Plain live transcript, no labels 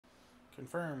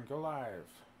Confirm, go live.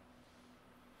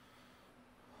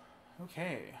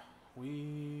 Okay,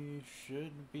 we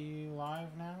should be live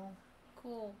now.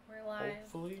 Cool, we're live.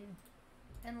 Hopefully.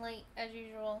 And late, as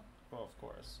usual. Well, of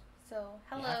course. So,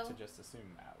 hello. You have to just assume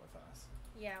that with us.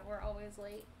 Yeah, we're always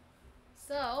late.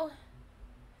 So,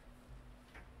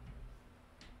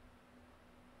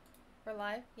 we're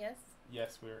live, yes?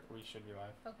 Yes, we should be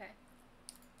live. Okay.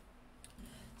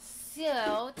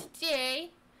 So, today,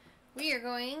 we are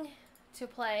going to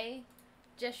play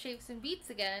Just Shapes and Beats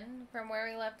again from where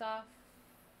we left off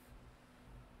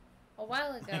a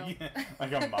while ago. Yeah,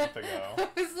 like a month ago. I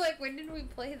was like, when did we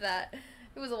play that?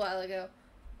 It was a while ago.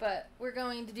 But we're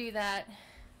going to do that.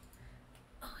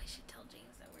 Oh, I should tell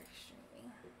James that we're streaming.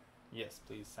 Yes,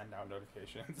 please send out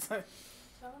notifications. Tell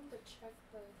him to check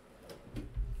the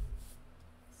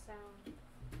sound.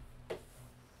 I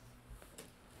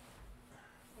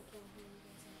can't hear you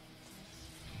guys.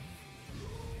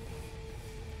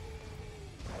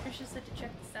 Trisha said to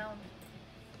check the sound.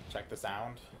 Check the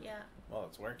sound? Yeah. Well,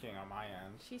 it's working on my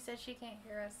end. She said she can't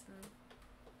hear us. And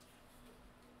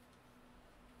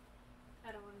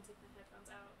I don't want to take my headphones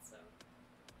out, so.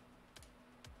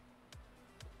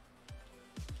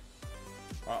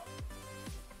 Well,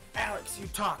 Alex, you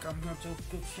talk. I'm going to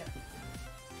go check.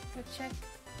 go check.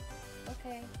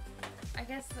 Okay. I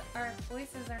guess our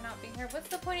voices are not being heard. What's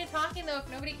the point of talking, though, if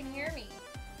nobody can hear me?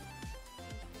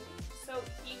 So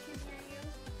he can hear you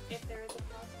if there is a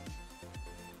problem?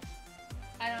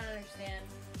 I don't understand.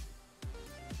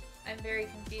 I'm very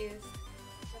confused.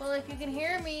 Well, if you can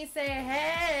hear me, say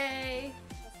hey!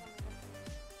 That's not my headphones.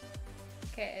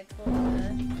 Okay, I told you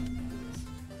that.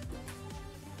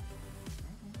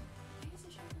 Why is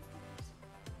it showing colors?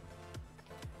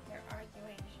 They're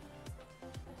arguing.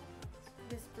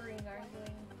 Whispering,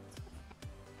 arguing.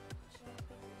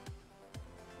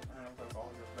 I don't know if that's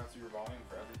all. That's your volume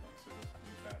for everything, so just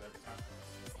use that every time.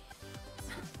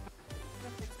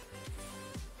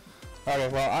 Okay,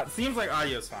 well, it seems like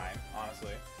audio's fine,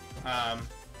 honestly.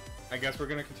 I guess we're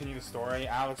gonna continue the story.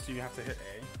 Alex, you have to hit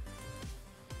A.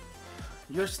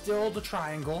 You're still the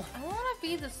triangle. I want to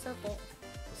be the circle.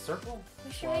 The circle?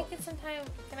 We should make it sometime.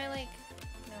 Can I, like...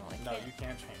 No, I can't. No, you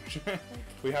can't change.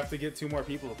 We have to get 2 more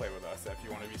people to play with us if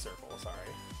you want to be circle, sorry.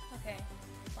 Okay.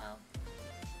 Well,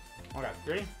 Okay,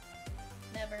 ready?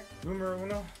 never. Numero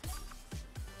uno.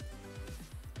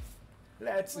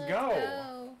 Let's go!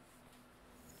 Go!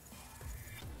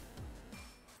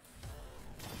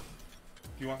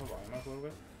 Do you want the volume up a little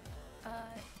bit?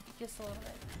 Just a little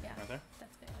bit. Yeah. Right there?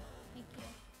 That's good. Thank you.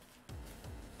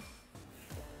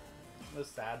 The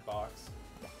sad box.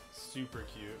 Super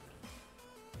cute.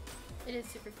 It is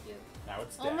super cute. Now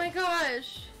it's dead. Oh my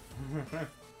gosh!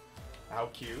 How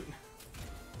cute.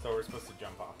 So we're supposed to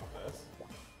jump off of this.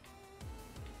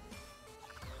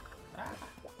 Ah.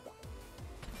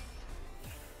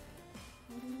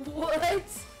 What?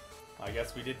 I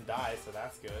guess we didn't die, so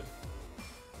that's good.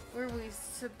 Were we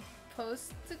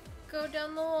supposed to go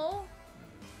down the hole?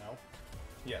 No.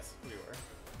 Yes, we were.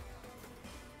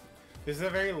 This is a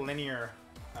very linear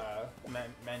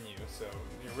menu, so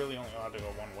you're really only allowed to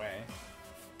go one way.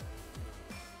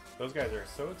 Those guys are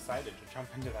so excited to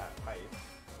jump into that pipe.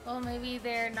 Well, maybe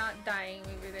they're not dying.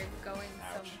 Maybe they're going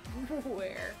Ouch.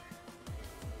 somewhere.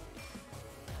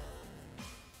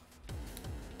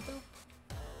 Boop.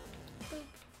 Boop.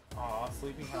 Aw,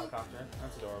 sleeping helicopter.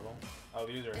 That's adorable. Oh,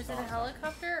 these are Is it a songs.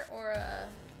 helicopter or a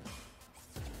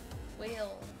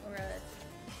whale or a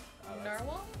That's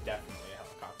narwhal? Definitely a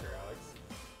helicopter, Alex.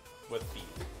 With feet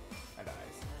and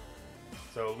eyes.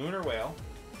 So, lunar whale,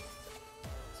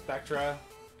 spectra,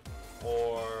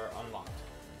 or unlocked.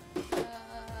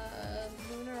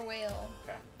 Lunar whale.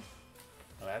 Okay.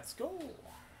 Let's go.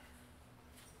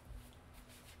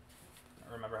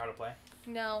 Remember how to play?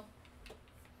 No.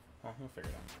 Well, we'll figure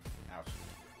it out. Ouch.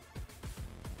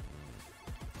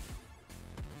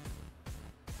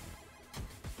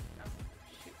 Oh,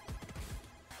 shoot.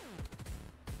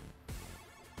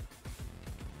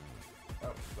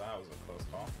 Oh, that was a close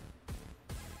call.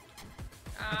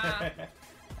 Ah.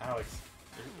 Alex,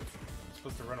 you're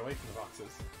supposed to run away from the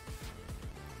boxes.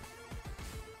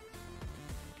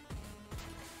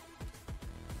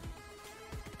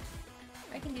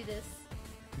 I can do this.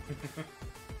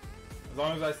 As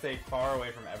long as I stay far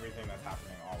away from everything that's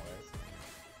happening always.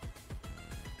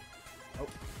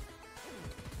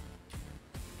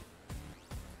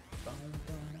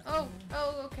 Oh.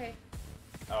 Oh, okay.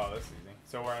 Oh, that's easy.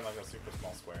 So we're in like a super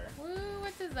small square. Woo,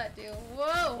 what does that do?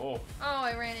 Whoa! Oh. Oh,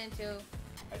 I ran into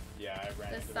I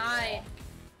ran the into side.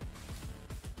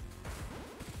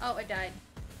 the Oh, wall. I died.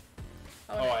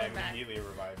 Oh, no, I I'm back. immediately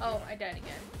revived Oh, you. I died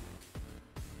again.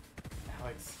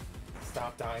 Alex,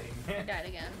 stop dying. I died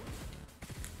again.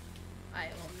 I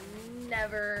will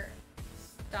never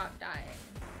stop dying.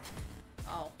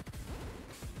 Oh.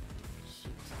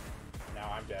 Shoot.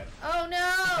 Now I'm dead. Oh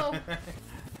no!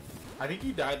 I think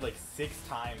you died like 6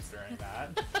 times during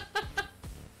that.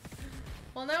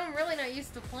 Well, now I'm really not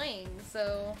used to playing,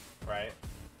 so... Right.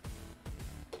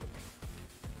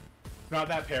 It's not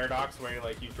that paradox where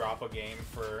like you drop a game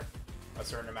for a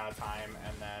certain amount of time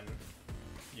and then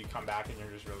you come back and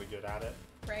you're just really good at it.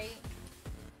 Right?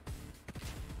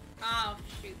 Oh,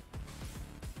 shoot.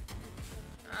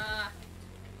 Ah.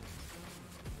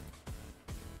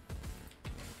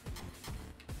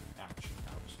 Ouch,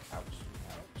 ouch, ouch,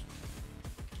 ouch.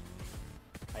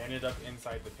 I ended up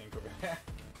inside the pink over there.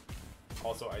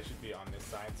 Also, I should be on this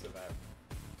side so that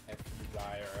if you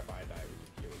die or if I die,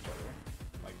 we can heal each other.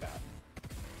 Like that.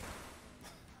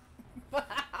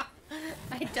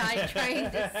 I died trying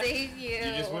to save you.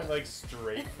 You just went like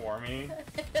straight for me.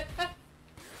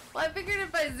 Well, I figured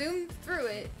if I zoomed through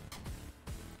it.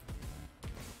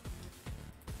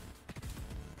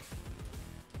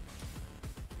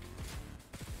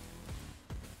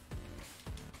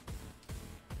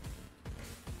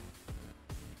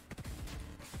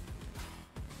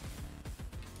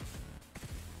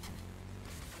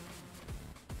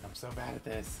 I'm so bad at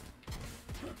this.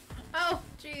 Oh,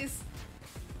 jeez.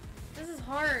 This is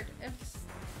hard. It's...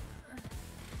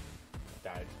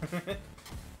 Died.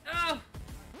 Oh!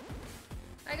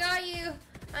 I got you!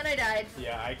 And I died.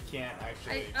 Yeah, I can't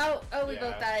actually. We yeah,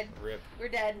 both died. Rip. We're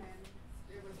dead.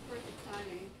 It was perfect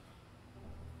timing.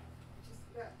 Just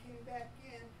about came back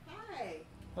in. Hi.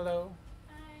 Hello.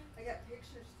 I got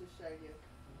pictures to show you.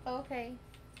 Okay.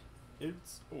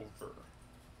 It's over.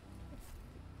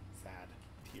 Sad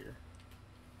tear.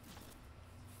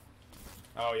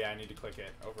 Oh yeah, I need to click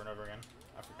it over and over again.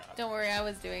 I forgot. Don't worry, I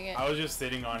was doing it. I was just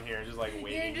sitting on here, just like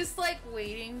waiting. You're just like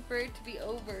waiting for it to be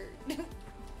over.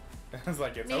 I was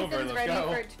like, it's Nathan's over. Let's ready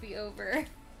go. for it to be over.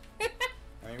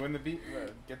 I mean, when the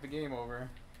get the game over.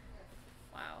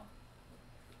 Wow.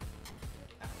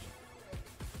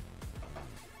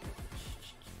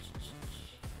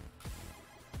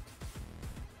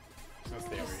 So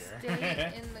stay over Just here.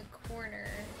 stay in the corner.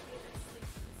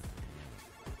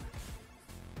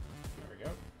 There we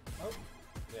go. Oh,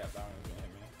 yeah, that one was gonna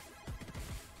hit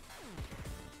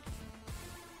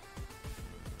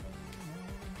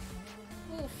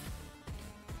me. Oof.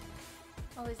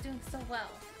 Oh, he's doing so well.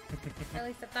 At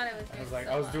least I thought I was doing I was like,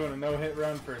 so I was well. doing a no-hit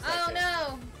run for a second. Oh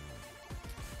no!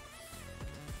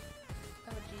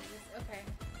 Oh jeez, okay.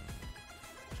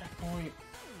 Checkpoint.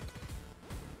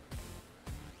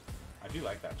 I do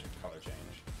like that color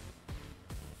change.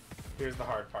 Here's the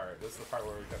hard part. This is the part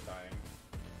where we kept dying.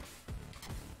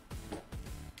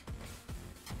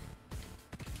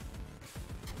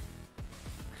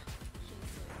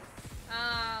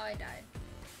 Oh, I died.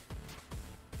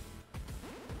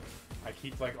 I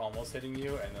keep like almost hitting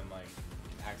you and then like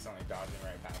accidentally dodging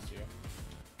right past you.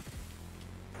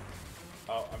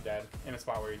 Oh, I'm dead. In a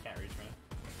spot where you can't reach me.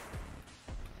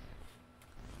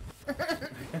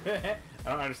 I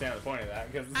don't understand the point of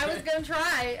that because I was gonna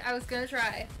try. I was gonna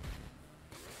try.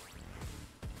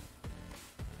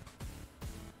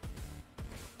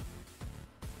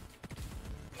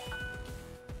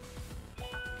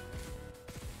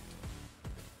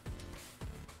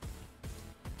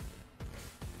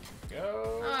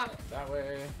 Go Ah. that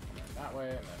way, and then that way,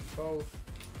 and then both,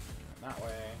 and that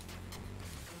way.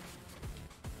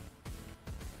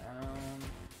 Down,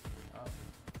 up,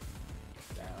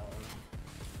 down.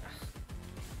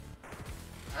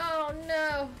 Oh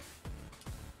no!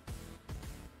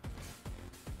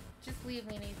 Just leave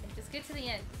me, Nathan. Just get to the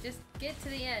end. Just get to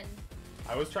the end.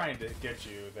 I was trying to get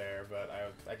you there, but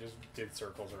I just did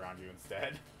circles around you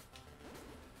instead.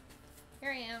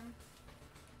 Here I am.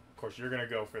 Of course, you're gonna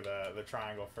go for the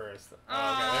triangle first. Oh,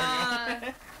 Ah. okay,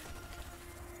 there you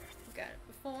go. Got it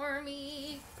before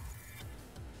me.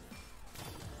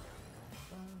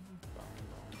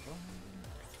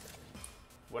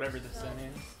 Whatever the sun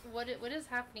is. What is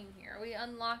happening here? Are we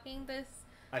unlocking this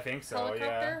I think so.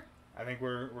 helicopter? Yeah. I think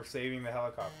we're saving the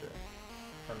helicopter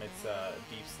from its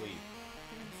deep sleep.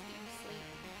 Deep sleep.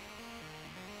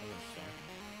 Interesting.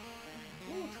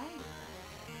 Ooh, triangle.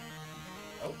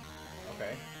 Oh,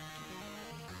 okay.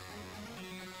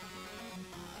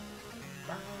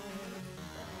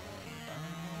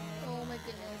 Oh my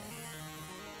goodness.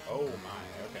 Oh my,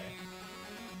 okay.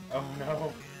 Oh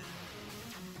no.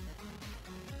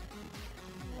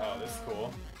 Oh, this is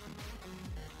cool.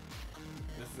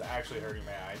 This is actually hurting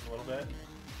my eyes a little bit.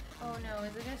 Oh no,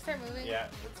 is it gonna start moving? Yeah,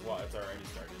 it's already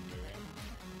started moving.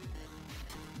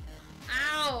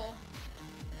 Ow!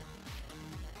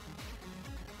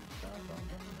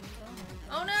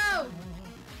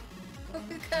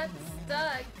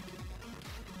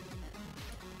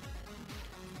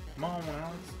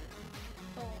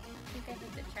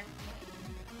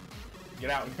 Get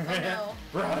out. Oh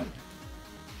no. Run.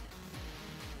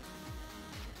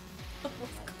 That was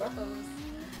close.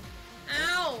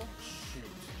 Ow! Shoot.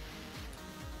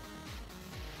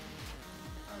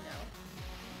 Oh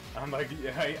no. I'm like,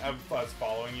 yeah, I was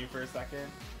following you for a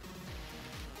second.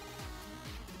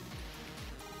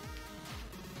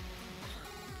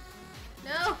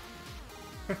 No!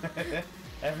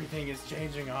 Everything is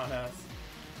changing on us.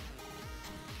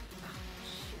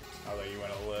 Although you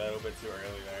went a little bit too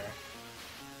early there.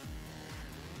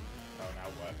 Oh, now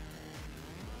what?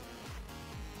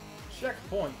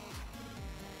 Checkpoint.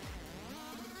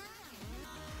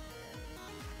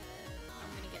 I'm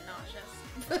gonna get nauseous.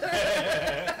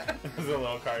 It was a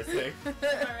little car sick.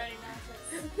 Already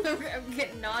nauseous. I'm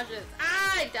getting nauseous.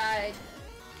 Ah, I died.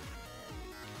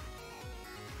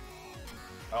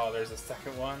 Oh, there's a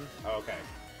second one? Oh, okay.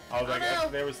 I was like, no.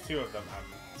 there was two of them. I'm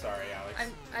sorry, Alex.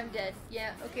 I'm dead.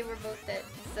 Yeah, okay, we're both dead.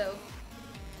 So,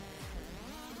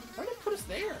 Why did it put us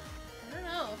there? I don't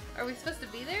know. Are we supposed to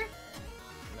be there?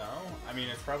 No, I mean,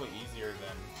 it's probably easier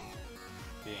than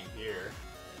being here.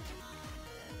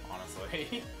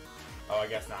 Honestly. Oh, I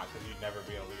guess not, because you'd never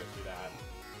be able to get through that.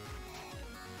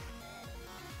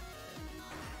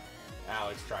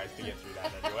 Alex tries to get through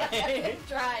that anyway. I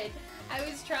tried. I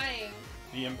was trying.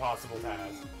 The impossible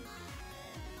task.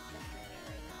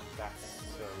 That's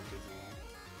so dizzying.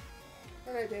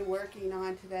 What I've been working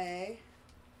on today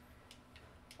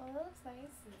Oh, that looks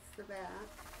nice. is the back.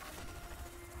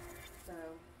 So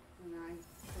when I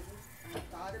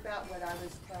thought about what I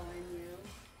was telling you,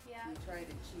 Yeah. you try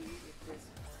to cheat, it just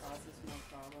causes more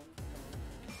problems.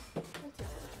 So it's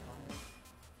just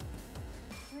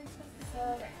So, I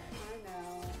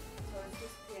know. So it's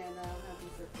just piano,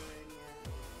 haven't put her in yet.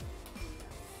 You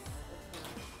know,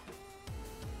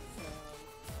 so,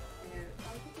 yeah, I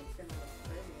think it's gonna look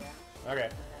pretty actually. Okay,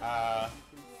 You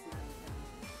can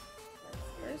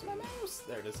where's see my mouse?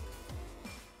 There it is.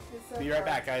 it's Be right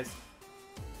back, guys.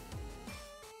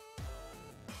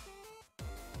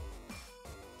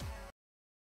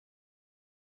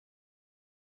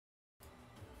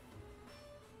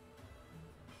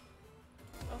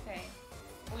 Okay.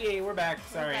 Oh, yay, we're back.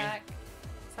 Sorry. We're back.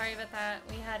 Sorry about that.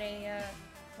 We had a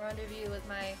rendezvous with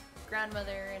my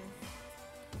grandmother, and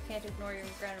you can't ignore your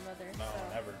grandmother. No,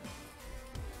 so. never.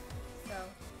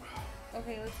 So,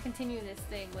 okay, let's continue this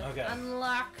thing with Okay.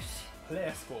 unlocked.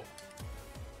 Let's go.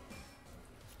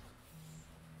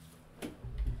 Okay,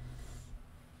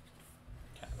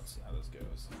 let's see how this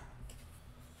goes.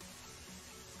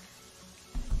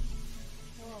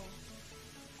 Whoa.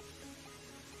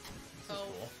 This is Oh.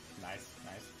 cool. Nice,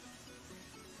 nice.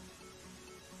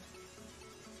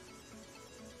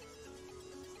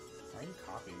 Why are you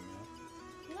copying me?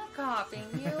 I'm not copying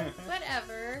you.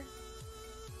 Whatever.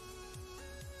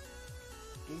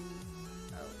 Oh.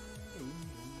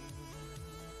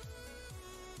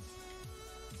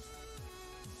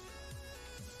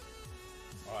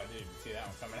 Oh, I didn't even see that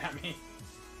one coming at me.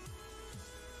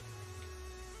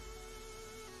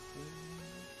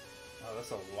 Oh,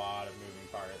 that's a lot of moving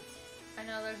parts. I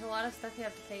know, there's a lot of stuff you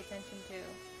have to pay attention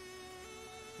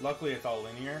to. Luckily, it's all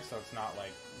linear, so it's not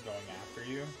like going after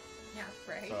you. Yeah,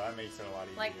 right. So that makes it a lot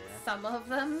easier. Like some of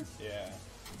them. Yeah.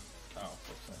 Oh,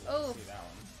 whoops, I Oh. didn't see that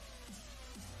one.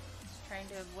 Just trying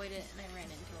to avoid it, and I ran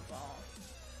into a ball.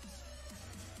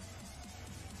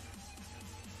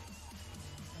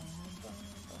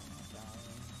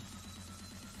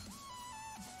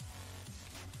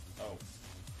 Oh.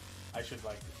 I should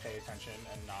like pay attention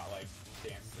and not like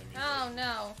dance to the music. Oh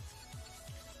no.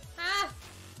 Ah!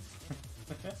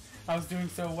 I was doing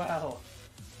so well.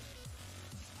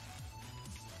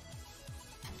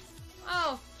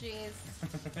 Oh, jeez.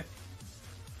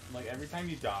 Like every time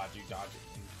you dodge it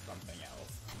in something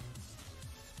else.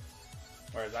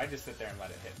 Whereas I just sit there and let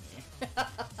it hit me.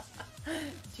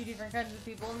 Two different kinds of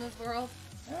people in this world.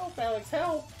 Help, Alex,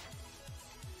 help!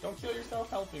 Don't kill yourself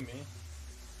helping me.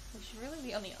 We should really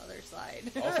be on the other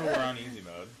side. Also, we're on easy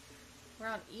mode. We're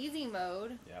on easy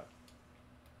mode. Yep.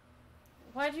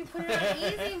 Why'd you put it on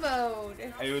easy mode?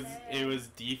 It was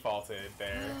defaulted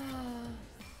there.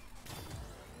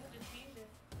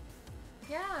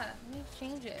 Yeah, we need to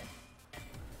change it.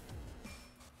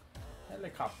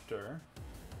 Helicopter.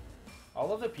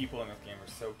 All of the people in this game are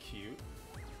so cute.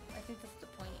 I think that's the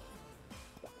point.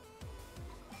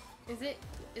 Is it?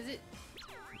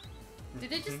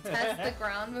 Did it just test the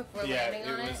ground before landing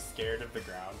on it it? was scared of the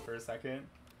ground for a second.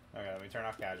 Okay, let me turn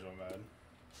off casual mode.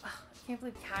 I can't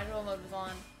believe casual mode was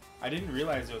on. I didn't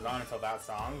realize it was on until that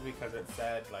song because it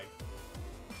said like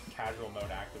casual mode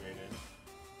activated.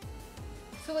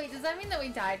 So wait, does that mean that we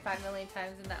died 5 million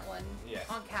times in that one? Yes.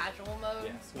 On casual mode?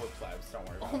 Yes, we're plebs, don't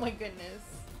worry about Oh it. my goodness.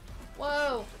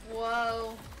 Whoa,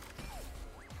 whoa.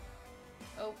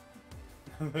 Oh,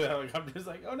 The helicopter's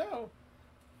like, oh no!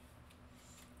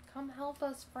 come help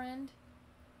us, friend.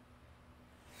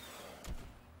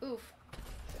 Oof.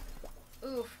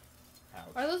 Oof. Ouch.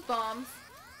 Are those bombs?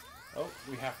 Oh,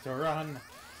 we have to run.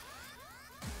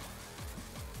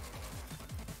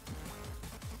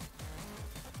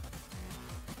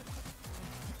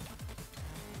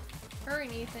 Hurry,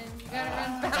 Nathan. You gotta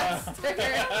run faster.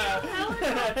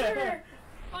 Helicopter!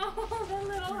 Oh, the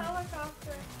little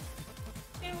helicopter.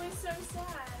 It was so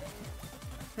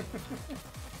sad.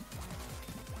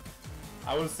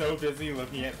 I was so busy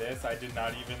looking at this, I did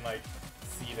not even, like,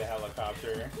 see the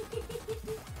helicopter.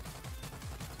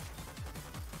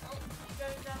 Oh, you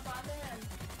gotta jump on him.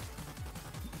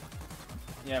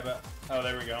 Yeah, but... Oh,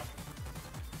 there we go.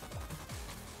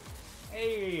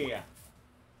 Hey!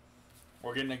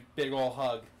 We're getting a big ol'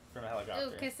 hug from a helicopter.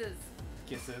 Ooh, kisses.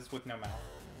 Kisses with no mouth.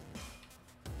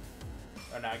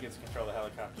 Oh, now I get to control the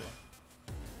helicopter.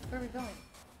 Where are we going?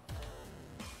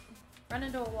 Run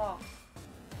into a wall.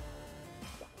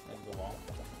 And the wall.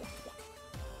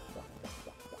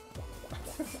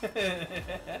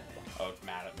 Oh, it's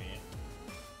mad at me.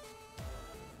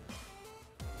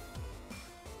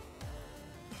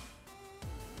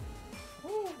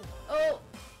 Woo. Oh!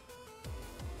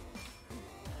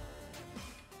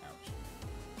 Ouch.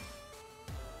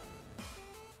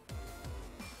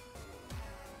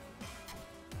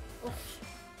 Oof.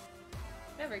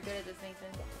 Not very good at this,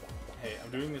 Nathan. Hey,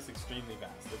 I'm doing this extremely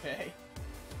fast, okay?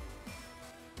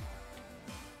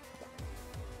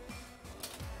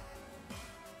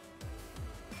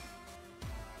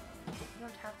 You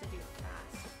don't have to do it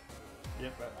fast.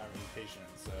 Yep, but I'm impatient,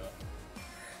 so...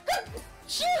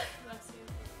 Bless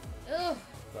you. Ugh,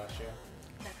 Bless you.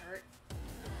 that hurt.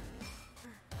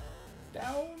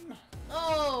 Down!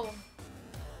 Oh!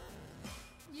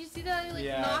 Did you see that? It like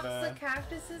Yeah, knocks the- the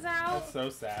cactuses out? That's so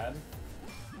sad.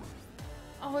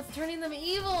 Oh, it's turning them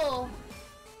evil!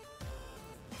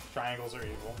 Triangles are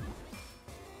evil.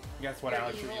 Guess what, They're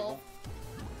Alex? You're evil. evil.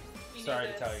 You Sorry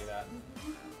knew to tell this. you that.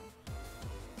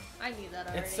 I knew that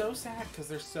already. It's so sad because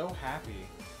they're so happy.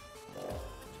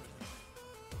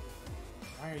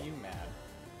 Why are you mad?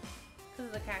 Because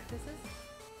of the cactuses?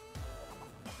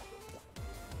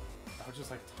 Oh,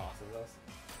 just like tosses us.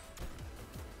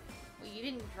 Well, you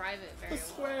didn't drive it very The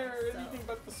square! well. Anything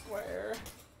but the square.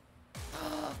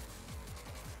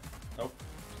 Nope.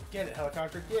 Get it,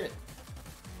 helicopter, get it!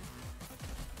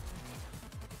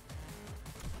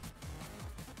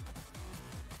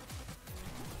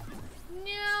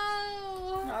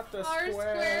 No! Not the Our square.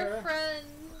 square friend.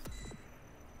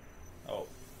 Oh.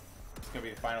 It's gonna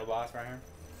be the final boss right here.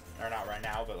 Or not right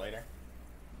now, but later.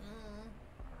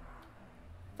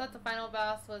 Thought the final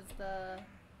boss was the...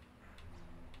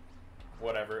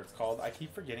 Whatever it's called. I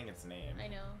keep forgetting its name. I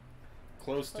know.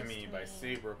 Close to Close Me to by Me.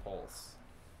 Saber Pulse.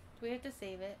 Do we have to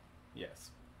save it?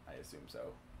 Yes, I assume so.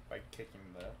 By kicking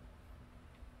the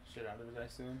shit out of it, I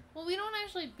assume. Well, we don't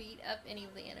actually beat up any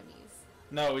of the enemies.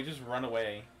 No, we just run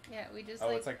away. Yeah, we just Oh,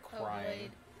 like... it's like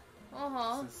crying.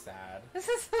 Uh-huh. This is sad. This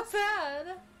is so sad.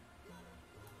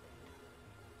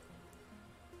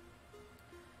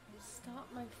 Stop,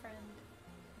 my friend.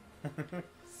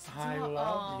 I Stop. love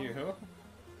Aw. you.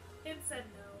 It said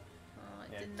no. Oh, it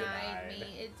Yeah, denied denied.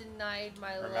 me. It denied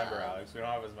my Remember, love. Alex, we don't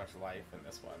have as much life in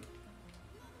this one.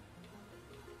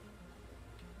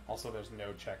 Also, there's no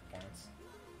checkpoints.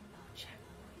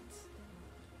 Checkpoints.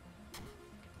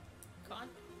 God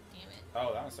damn it.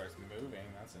 Oh, that one starts moving.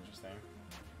 That's interesting.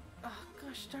 Oh,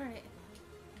 gosh darn it.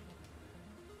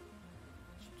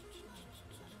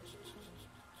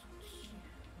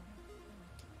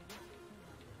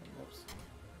 Whoops.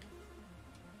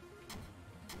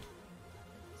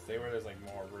 Stay where there's like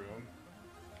more room.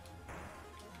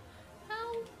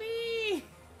 Help me!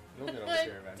 You'll get over I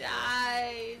here eventually.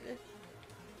 died.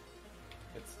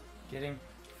 It's getting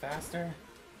faster.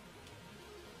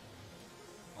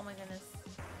 Oh my goodness.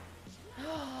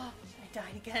 I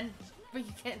died again, but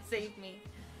you can't save me.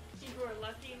 You were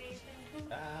lucky,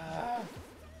 Nathan. Ah,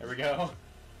 there we go.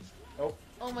 Oh,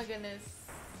 Oh my goodness.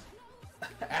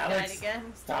 Alex, Died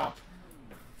again. stop.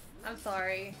 I'm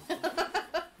sorry.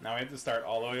 Now we have to start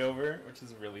all the way over, which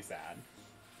is really sad.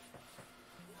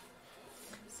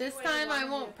 This Wait, time I why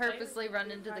won't did you purposely play?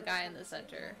 run into the guy in the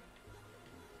center.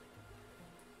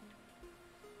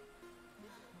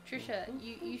 Trisha,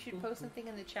 you should post something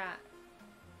in the chat.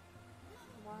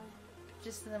 Why?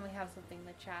 Just so then we have something in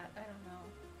the chat. I don't know.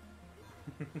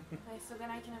 Okay, so then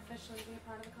I can officially be a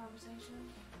part of the conversation.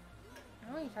 I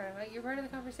don't know what you're talking about. You're part of the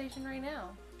conversation right now.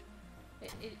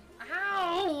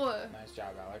 Ow! Nice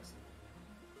job, Alex.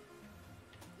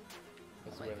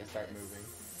 This is Oh my where they start goodness. moving.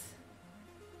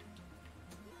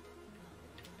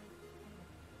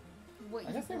 What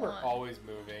I guess they you were want. always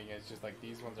moving. It's just like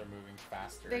these ones are moving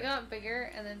faster. They got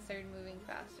bigger and then started moving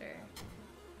faster. Oh,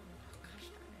 gosh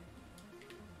darn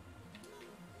it.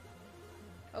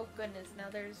 Oh goodness, now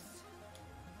there's...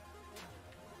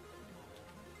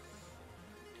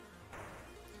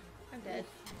 I'm dead.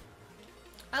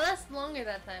 I lasted longer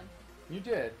that time. You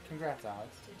did. Congrats, Alex.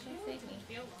 Did you? Save me.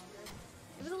 Feel longer.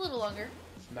 It was a little longer.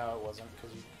 No, it wasn't.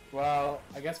 Because you... Well,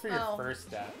 I guess for your Oh.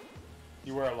 first death,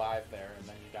 you were alive there, and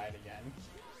then you died again.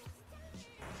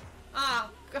 Ah,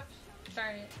 gosh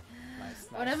darn it. Nice,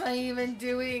 nice. What am I even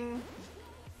doing?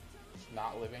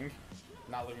 Not living.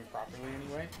 Not living properly,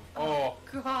 anyway. Oh,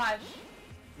 Gosh.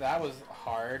 that was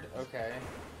hard. Okay.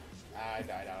 I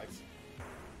died, Alex.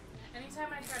 Anytime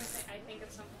I try to say I think of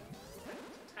something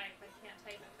to type, I can't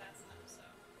type it fast enough, so.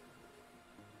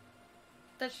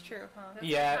 That's true, huh? That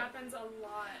Yeah. happens a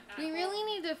lot. At We home. really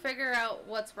need to figure out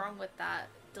what's wrong with that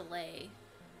delay.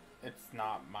 It's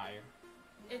not my...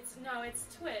 It's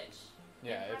Twitch.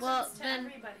 Yeah, It it's... Well, happens to then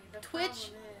everybody. The Twitch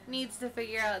problem is- needs to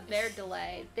figure out their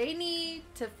delay. They need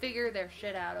to figure their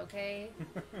shit out, okay?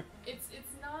 It's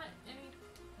not any.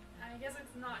 I guess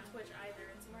it's not Twitch either.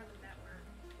 It's more the network,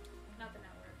 not the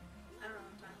network. I don't know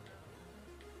what I'm talking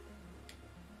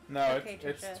about. No, Okay,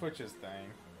 it's Trisha. Twitch's thing.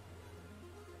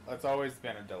 It's always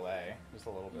been a delay. Just a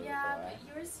little bit Yeah, of a delay.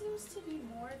 but yours seems to be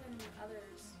more than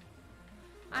others.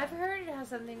 I've heard it has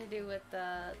something to do with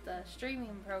the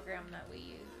streaming program that we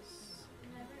use.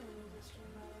 Everyone uses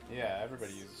Streamlabs. Yeah,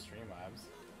 everybody uses Streamlabs.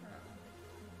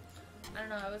 I don't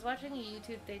know. I was watching a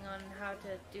YouTube thing on how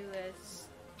to do a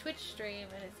Twitch stream,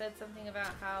 and it said something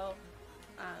about how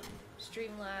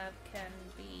Streamlab can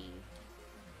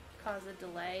cause a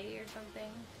delay or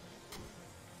something.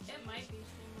 It might be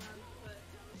Streamlabs, but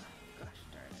Gosh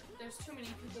darn it! there's too many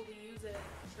people to use it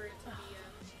for it to be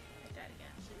I died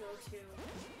again. a go-to.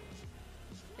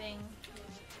 Thing.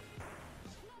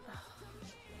 Yeah.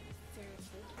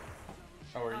 Seriously.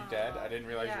 Oh, are you dead? I didn't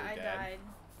realize Yeah, you were I dead. died.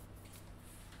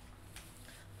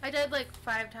 I died like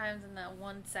 5 times in that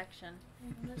one section.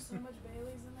 And there's so much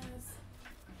Bailey's in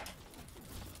this.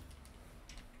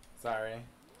 Sorry.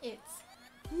 It's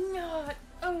not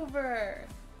over.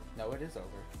 No, it is over.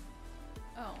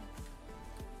 Oh.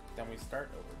 Then we start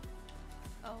over.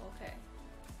 Oh, okay.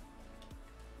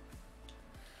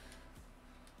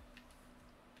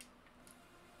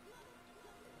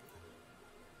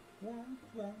 Womp,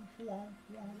 womp, womp,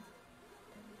 womp.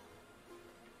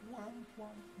 Womp,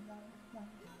 womp, womp,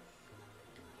 womp.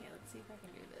 Okay, let's see if I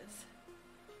can do this.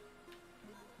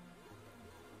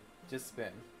 Just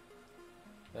spin.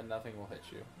 Then nothing will hit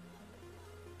you.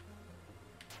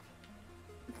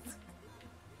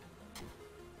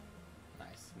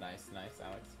 Nice, nice, nice,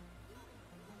 Alex.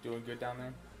 Doing good down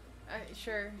there?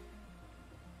 Sure.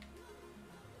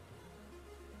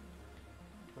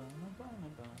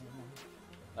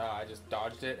 Oh, I just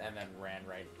dodged it and then ran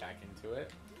right back into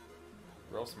it.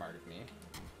 Real smart of me.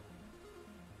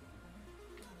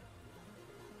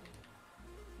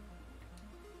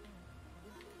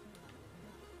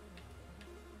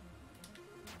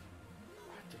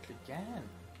 I did it again.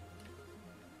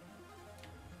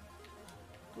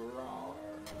 Grown.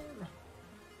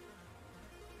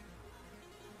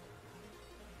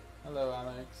 Hello,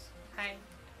 Alex. Hi.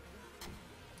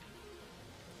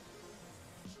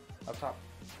 Up top.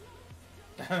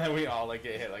 And then we all like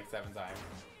get hit like 7 times.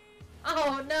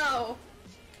 Oh no!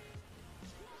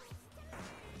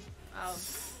 Oh,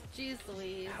 jeez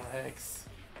Louise. Alex.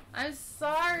 I'm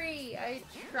sorry. I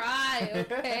try,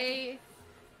 okay?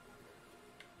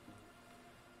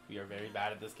 We are very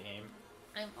bad at this game.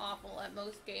 I'm awful at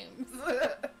most games.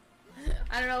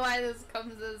 I don't know why this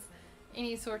comes as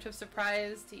any sort of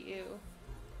surprise to you.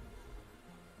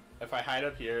 If I hide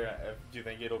up here, do you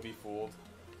think it'll be fooled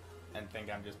and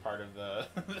think I'm just part of the,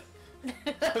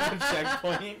 the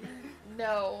checkpoint?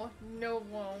 No, no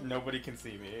won't. Nobody can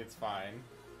see me. It's fine.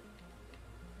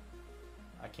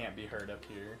 I can't be heard up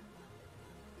here.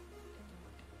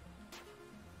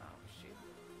 Oh shoot.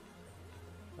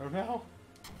 Oh no!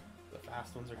 The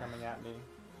fast ones are coming at me.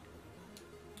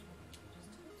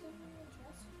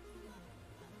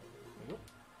 Alley-oop.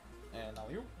 And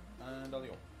alley-oop. And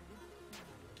alley-oop.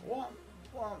 Womp,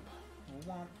 womp, womp,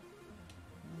 womp.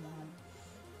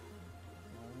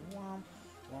 Womp,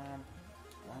 womp,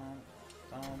 womp,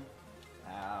 womp.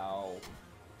 Ow.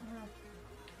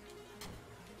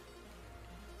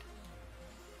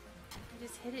 I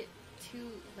just hit it too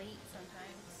late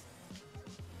sometimes.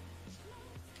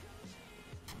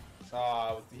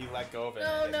 Oh, he let go of it.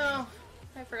 No, and hit no. me.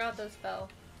 I forgot those spell.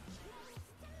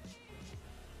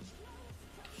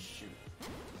 Shoot.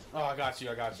 Oh, I got you.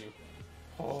 I got you.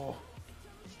 Oh.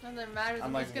 Nothing matters. I'm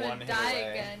I'm like just gonna one hit die away.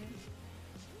 again.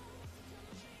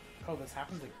 Oh, this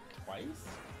happens like twice?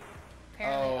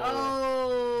 Apparently.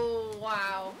 Oh,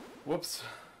 wow. Whoops.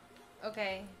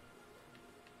 Okay.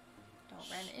 Don't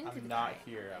run into I'm the not guy.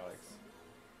 here, Alex.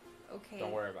 Okay.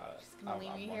 Don't worry about it. Just gonna leave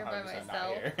I'm me here by 100% not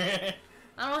myself. here.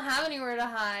 I don't have anywhere to You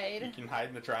hide. can hide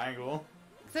in the triangle.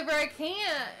 Except for I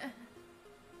can't.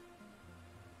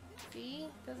 See?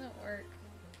 Doesn't work.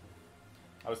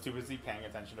 I was too busy paying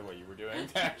attention to what you were doing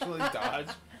to actually dodge.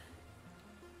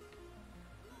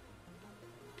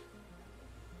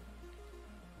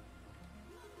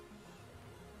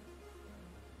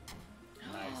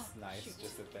 Nice. Shoot.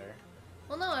 Just sit there.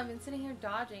 Well, no, I've been sitting here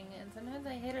dodging, and sometimes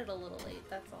I hit it a little late,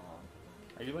 that's all.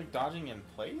 Are you like dodging in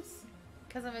place?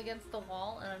 Because I'm against the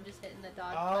wall, and I'm just hitting the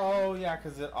dodge button. Oh, yeah,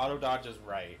 because it auto dodges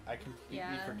right. I completely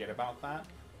Yeah. forget about that,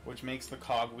 which makes the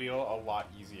cogwheel a lot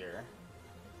easier.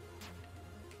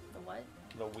 The what?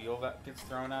 The wheel that gets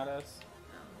thrown at us.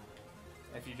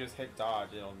 Oh, If you just hit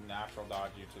dodge, it'll natural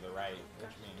dodge you to the right, which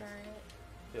gosh means darn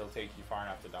it. it'll take you far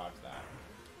enough to dodge that.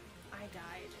 I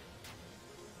died.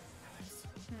 Alex,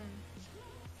 stop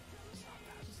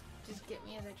that. Just get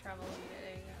me as I travel over there.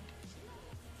 There you go.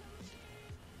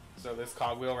 So this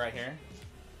cogwheel right here,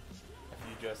 if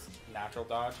you just natural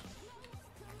dodge.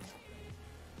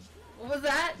 What was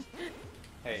that?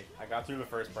 Hey, I got through the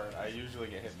first part. I usually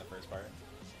get hit in the first part.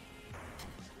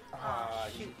 Oh,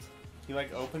 shoot. He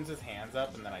like opens his hands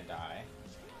up and then I die.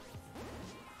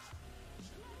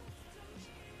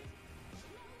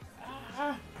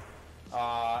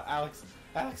 Alex,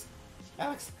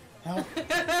 help.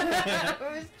 I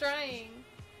was trying.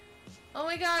 Oh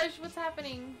my gosh, what's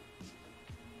happening?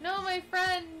 No, my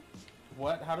friend.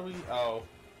 What? How do we? Oh,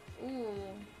 Ooh,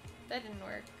 that didn't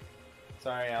work.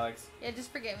 sorry, Alex. Yeah,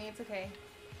 just forget me. It's okay.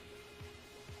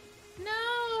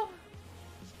 No.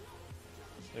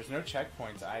 There's no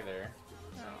checkpoints either.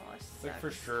 Oh, It's like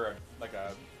for sure, like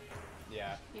a,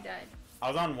 yeah. You died. I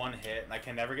was on one hit and I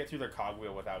can never get through the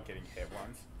cogwheel without getting hit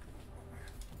once.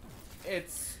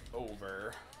 It's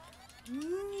over.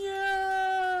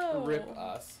 No. Rip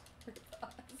us.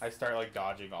 I start like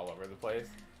dodging all over the place.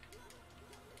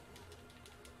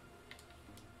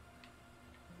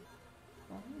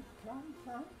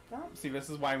 See, this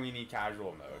is why we need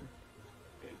casual mode.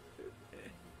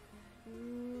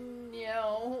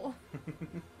 No.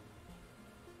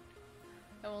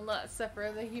 I will not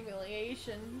suffer the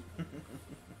humiliation.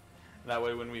 That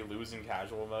way when we lose in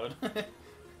casual mode,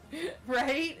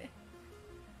 Right?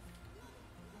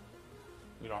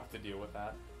 we don't have to deal with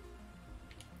that.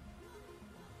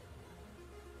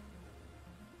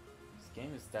 This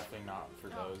game is definitely not for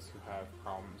those who have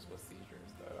problems with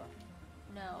seizures, though.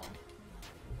 No.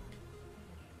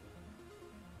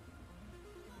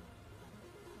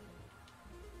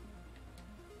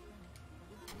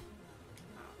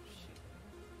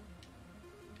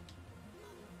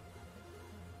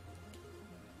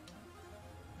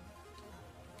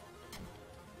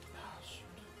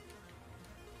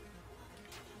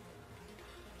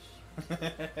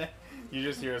 You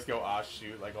just hear us go, "Ah,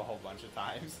 shoot," like a whole bunch of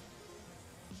times.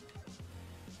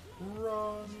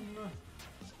 Run!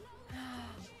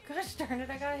 Gosh darn it,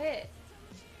 I got hit.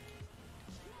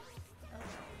 Oh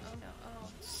no, oh no, oh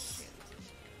shoot.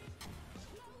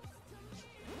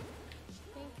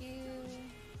 Thank you.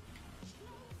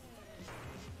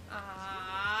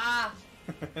 Ah!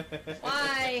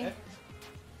 Why?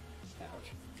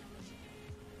 Ouch.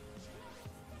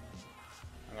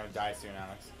 I'm gonna die soon,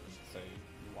 Alex. So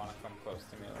you want to come close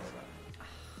to me a little bit.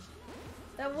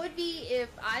 That would be if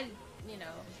I, you know,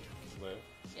 Live.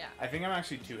 yeah. I think I'm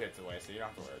actually 2 hits away, so you don't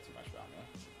have to worry too much about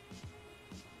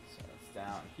me. So it's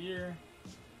down here.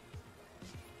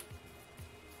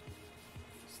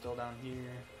 Still down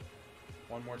here.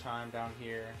 One more time down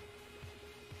here.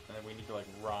 And then we need to like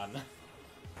run.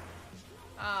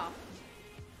 Oh.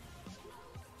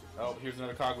 Oh, here's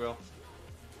another cogwheel.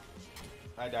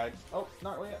 I died. Oh,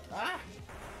 not really. Ah!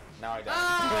 Now I died.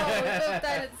 Oh, we both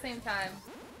died at the same time.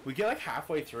 We get like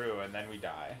halfway through and then we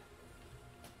die.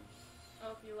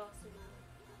 Oh, you lost it.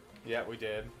 Yeah, we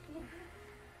did.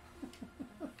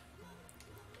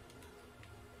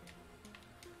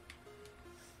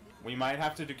 We might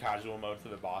have to do casual mode for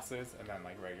the bosses and then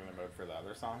like regular mode for the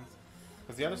other songs.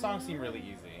 Because the other songs seem really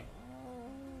easy.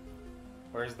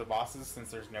 Whereas the bosses, since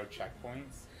there's no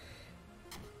checkpoints.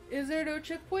 Is there no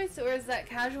checkpoints, or is that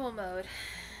casual mode?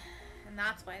 And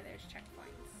that's why there's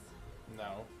checkpoints.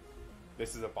 No.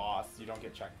 This is a boss. You don't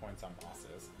get checkpoints on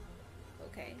bosses.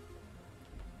 Okay.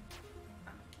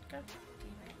 God damn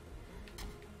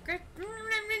it.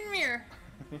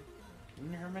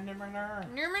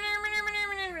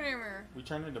 We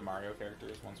turn into Mario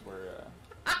characters once we're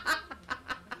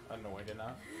annoyed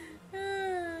enough.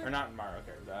 Or not Mario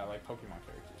characters, like Pokemon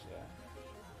characters, yeah.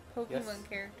 Pokemon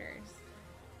characters.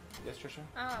 Yes, Trisha?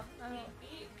 Oh,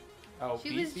 Beep. Oh, she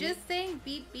beep, was beep? just saying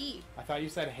beep beep. I thought you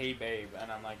said hey babe,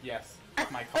 and I'm like, yes,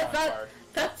 my calling card.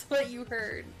 That's what you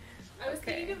heard. I was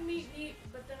Okay. thinking of meep,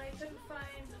 but then I couldn't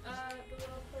find the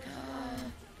little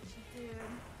Pokemon. Dude.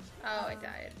 Oh, I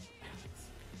died.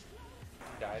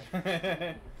 Died.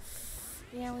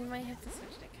 Yeah, we might have to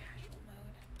switch to casual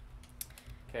mode.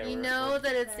 Okay, You know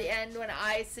that it's the end when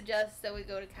I suggest that we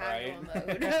go to casual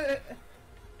mode.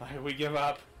 We give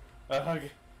up. Ugh.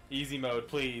 Easy mode,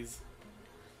 please.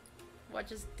 What,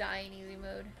 just die in easy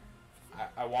mode?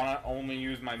 I want to only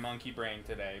use my monkey brain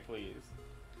today, please.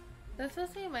 That's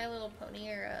supposed to be My Little Pony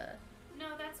or No,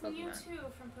 that's Pokemon.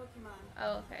 Mewtwo from Pokemon.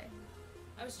 Oh, okay.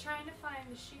 I was trying to find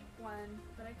the sheep one,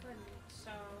 but I couldn't,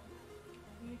 so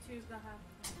Mewtwo's the half.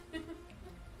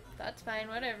 That's fine,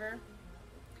 whatever.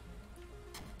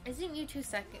 Isn't Mewtwo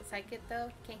psychic though?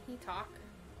 Can't he talk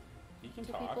You can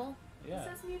to talk. people? Yeah. It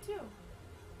says Mewtwo.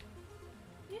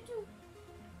 Mewtwo.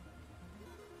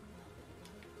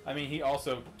 I mean, he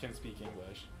also can speak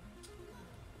English.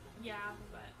 Yeah,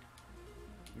 but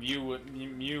Mew would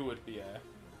be a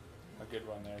good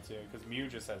one there too, because Mew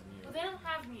just says Mew. well, they don't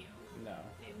have Mew. No.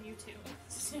 They have Mewtwo.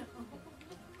 So.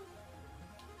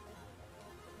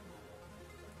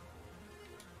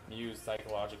 Mew's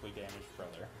psychologically damaged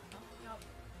brother. Yup.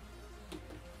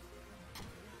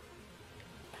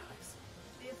 Alex,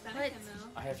 They have What? Fennekin though.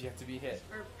 I have yet to be hit.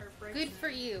 Or break. Good for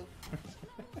you.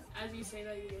 As you say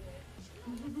that, you get hit.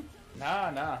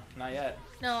 Nah, not yet.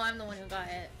 No, I'm the one who got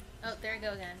it. Oh, there I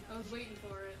go again. I was waiting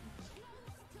for it.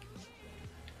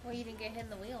 Well, you didn't get hit in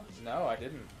the wheel. No, I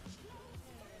didn't.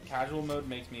 Casual mode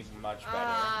makes me much better.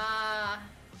 Ah.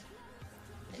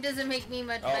 It doesn't make me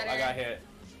much Oh, better. I got hit.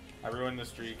 I ruined the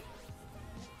streak.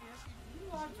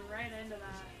 You walked right into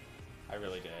that. I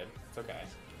really did. It's okay.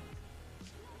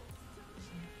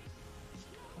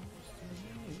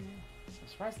 I'm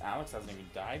surprised Alex hasn't even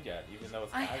died yet, even though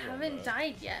it's I casual haven't mode.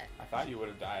 died yet, I thought you would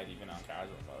have died even on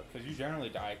casual mode, because you generally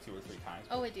die 2 or 3 times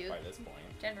Oh, I do. by this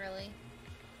point. generally.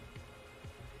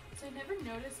 So I never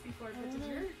noticed before, but did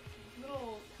your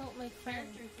little Help my friend.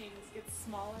 character things get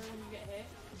smaller when you get hit?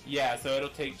 Yeah, so it'll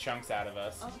take chunks out of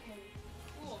us. Okay,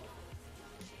 cool.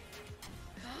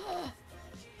 I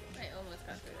almost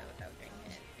got through that without getting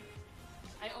hit.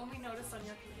 I only noticed on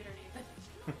your computer, Nathan.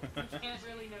 You can't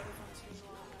really notice on stream a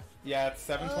lot. Yeah, it's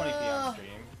 720p Oh. on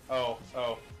stream.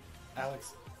 Oh.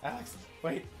 Alex,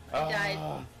 wait. I died.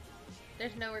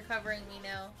 There's no recovering me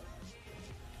now.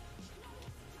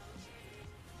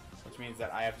 Which means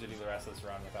that I have to do the rest of this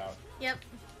run without Yep.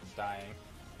 dying.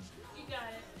 You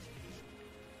got it.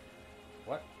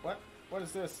 What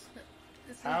is this?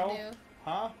 This How? is new.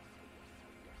 Huh?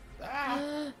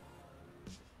 Ah!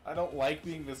 I don't like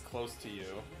being this close to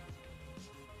you.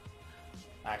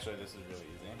 Actually, this is really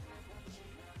easy.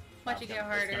 Watch it get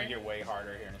harder. It's gonna get way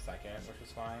harder here in a second, which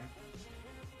is fine.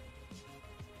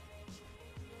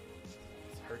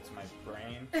 This hurts my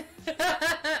brain.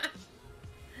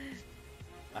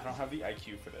 I don't have the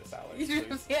IQ for this, Alex. You don't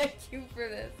Please. have the IQ for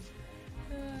this.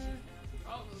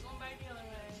 Oh, we're going back the other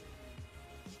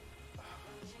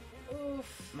way. Oof.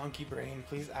 Monkey brain,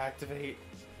 please activate.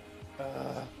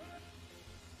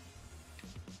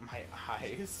 My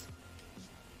eyes.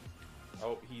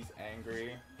 Oh, he's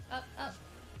angry. Up.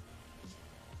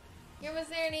 You're almost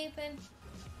there, Nathan.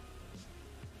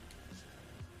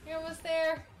 You're almost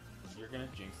there. You're gonna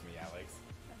jinx me, Alex.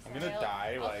 I'm Sorry, gonna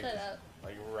die I'll shut up.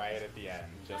 like right at the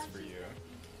end, just for you.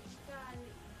 Got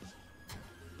it.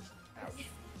 Ouch.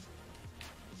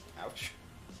 Ouch.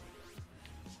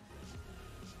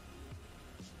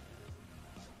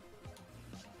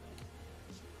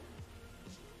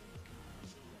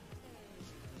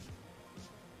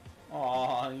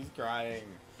 Aw, he's crying.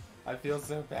 I feel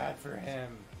so bad for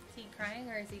him. Is he crying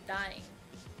or is he dying?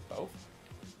 Both?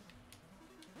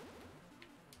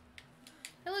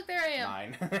 Hey, look, there I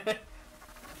am. 9.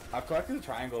 I've collected the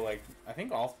triangle, like, I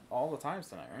think all the times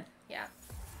tonight, right? Yeah.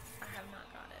 I have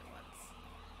not got it once.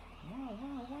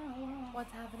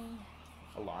 What's happening?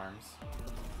 Alarms.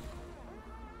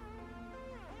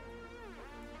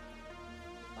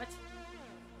 What?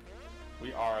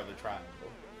 We are the triangle.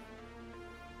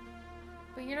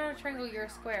 But you're not a triangle, you're a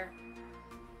square.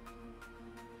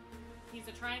 He's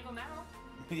a triangle now.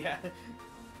 Yeah.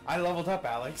 I leveled up,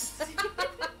 Alex.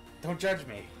 Don't judge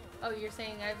me. Oh, you're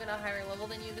saying I've been a higher level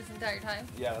than you this entire time?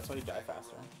 Yeah, that's why you die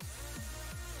faster.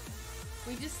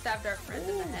 We just stabbed our friend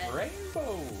in the head.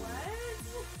 Rainbow!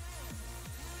 What?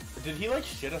 Did he like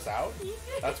shit us out?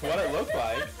 That's what it looked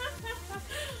like.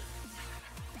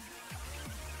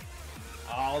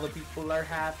 All the people are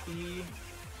happy.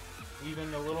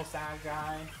 Even the little sad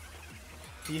guy.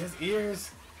 He has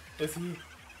ears. Is he?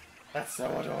 That's so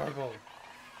adorable.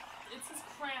 It's his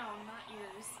crown, not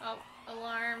ears. Oh,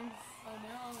 alarms. Oh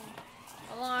no.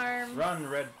 Alarms. Run,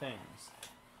 red things.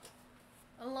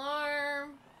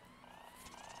 Alarm.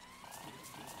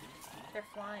 They're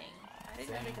flying. I didn't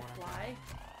know they could Anyone? fly.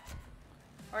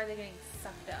 Or are they getting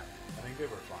sucked up? I think they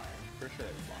were flying. For sure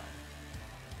they were flying.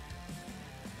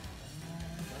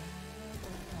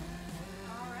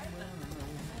 Alright then.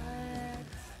 What?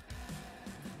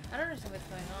 I don't understand what's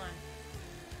going on.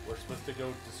 We're supposed to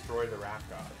go destroy the rat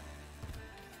god.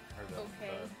 Or the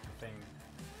Okay. thing.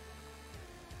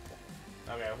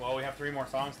 Okay, well we have 3 more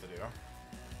songs to do.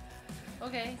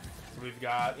 Okay. So we've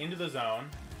got Into the Zone,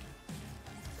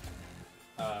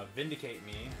 Vindicate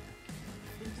Me,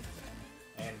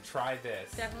 and Try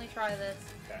This. Definitely try this.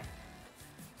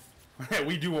 Okay.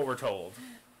 We do what we're told.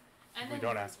 And We then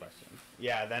don't ask questions.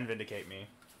 Yeah, then Vindicate Me.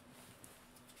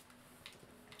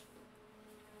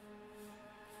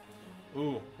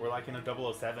 Ooh, we're like in a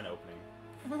 007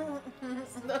 opening.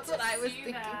 That's what I was See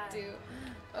thinking that. too.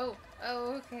 Oh,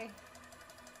 okay.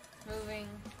 Moving.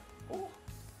 Ooh.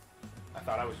 I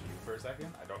thought I was you for a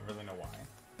second. I don't really know why.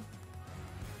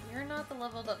 You're not the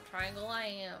leveled up triangle, I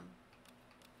am.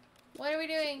 What are we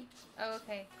doing? Oh,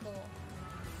 okay, cool.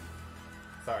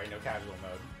 Sorry, no casual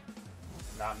mode.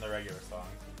 Not in the regular song.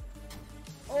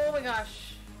 Oh my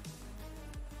gosh.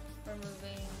 We're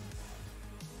moving.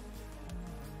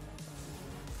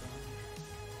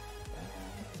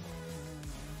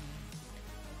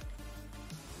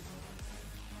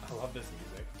 I love this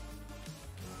music.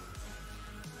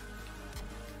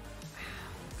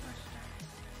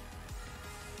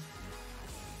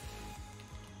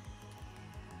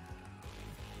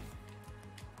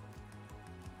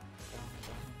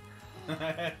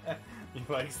 You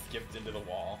like skipped into the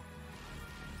wall.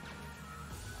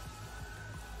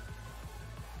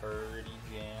 Birdie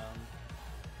jam.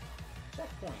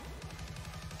 Checkpoint.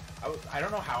 I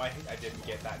don't know how I didn't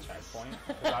get that checkpoint.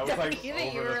 'Cause I was like Either over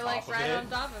you the were top like of right it. on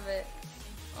top of it.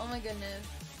 Oh my goodness.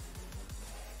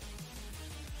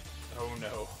 Oh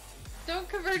no. Don't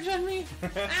converge on me.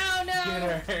 Ow, no.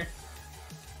 Get her.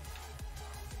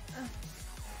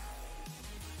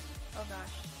 Oh gosh.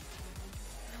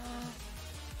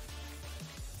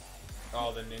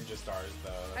 Oh, the ninja stars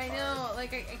though. I That's know, hard.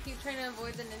 like I keep trying to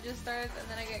avoid the ninja stars and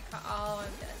then I get caught. Oh,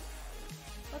 I'm dead.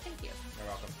 Well, thank you. You're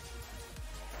welcome.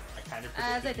 I kind of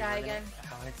As predicted I die you were again.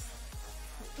 gonna- Alex.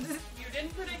 You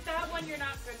didn't predict that one, you're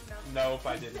not good enough. Nope,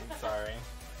 I didn't. Sorry.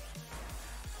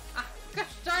 Ah, gosh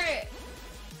darn it!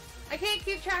 I can't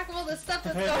keep track of all the stuff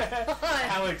that's going on.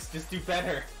 Alex, just do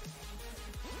better.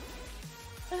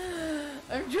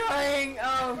 I'm trying.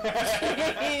 Oh,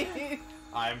 jeez.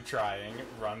 I'm trying.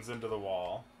 Runs into the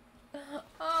wall.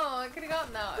 Oh, I could have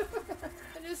gotten that.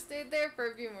 I just stayed there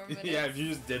for a few more minutes. Yeah, if you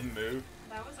just didn't move.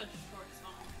 That was a short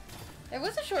song. It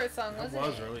was a short song, It wasn't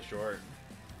was it? really short.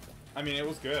 I mean, it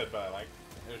was good, but like,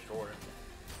 it was short.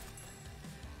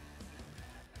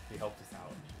 He helped us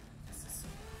out.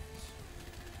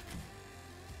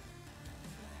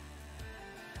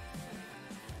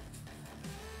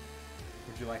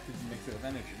 Would you like to mix it with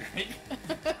energy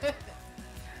drink?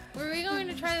 Were we going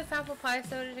to try this apple pie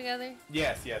soda together?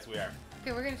 Yes, we are.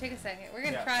 Okay, we're gonna take a second. We're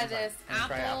gonna Yeah, try I'm fine. this I'm gonna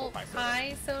try apple apple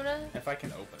pie soda. If I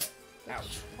can open it.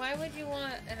 Ouch. Why would you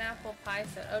want an apple pie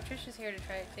soda? Oh, Trisha's here to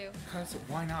try it too. Because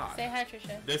why not? Say hi,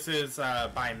 Trisha. This is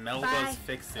by Melba's Bye.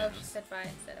 Fixins. Oh, she said bye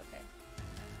instead. Okay.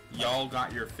 Y'all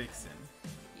got your fixin'.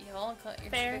 Y'all cut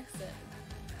your Fair. fix it.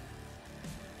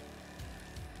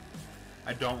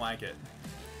 I don't like it.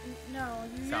 No,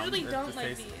 you Sounds- usually it don't just like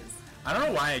tastes- these. I don't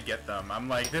know why I get them. I'm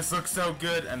like, this looks so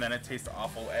good, and then it tastes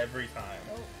awful every time.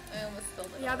 Oh, I almost spilled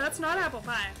it. Yeah, all. that's not apple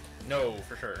pie. No,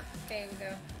 for sure. Okay, we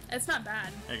go. It's not bad.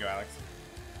 There you go, Alex.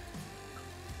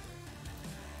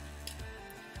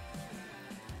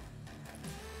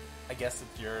 I guess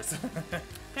it's yours.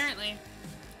 Apparently.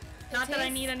 Not that I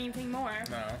tastes- need anything more.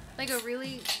 No. Like a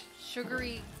really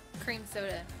sugary cream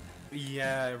soda.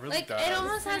 Yeah, it really Like does. it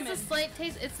almost has the Cinnamon. slight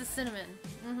taste. It's the cinnamon.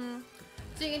 Mm-hmm.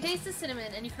 So you can taste the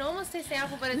cinnamon, and you can almost taste the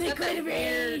apple, but it's got that Liquid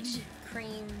weird Rage.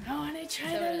 cream. I want to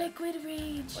try Soda. the Liquid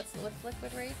Rage. What's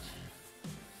Liquid Rage?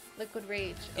 Liquid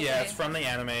Rage. Yeah, Okay. it's from the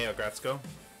anime Ogretsuko.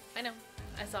 I know.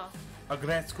 I saw.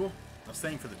 Ogretsuko? I was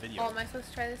saying for the video. Oh, am I supposed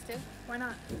to try this too? Why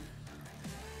not?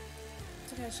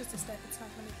 It's okay, it's just a step. It's not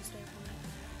going to make you stay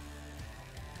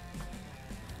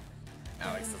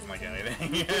Alex doesn't like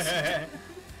anything. Do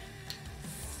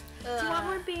you want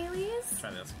more Baileys?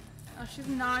 Try this. Oh, she's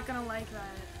not gonna like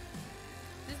that.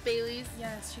 This is Bailey's.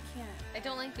 Yes, she can't. I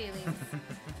don't like Bailey's.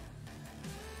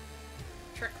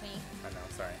 Trick me. I know,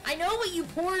 sorry. I know what you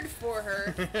poured for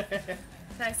her.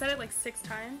 I said it like 6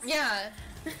 times. Yeah.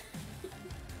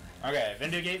 Okay,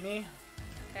 vindicate me.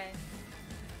 Okay.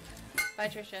 Bye,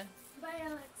 Trisha. Bye,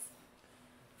 Alex.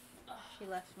 She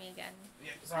left me again.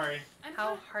 Yeah, sorry.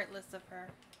 How heartless of her.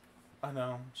 I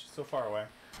know, she's so far away.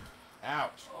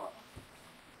 Ouch. Well,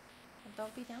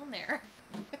 don't be down there.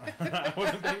 I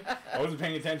wasn't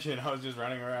paying attention, I was just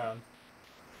running around.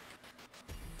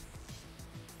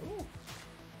 Ooh.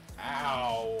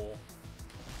 Ow.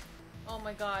 Oh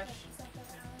my gosh. Is that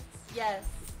better, Alex? Yes.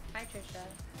 Hi, Trisha.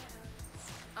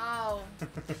 Oh.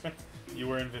 You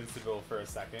were invincible for a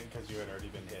second because you had already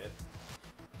been hit.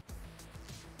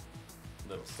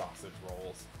 Little sausage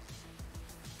rolls.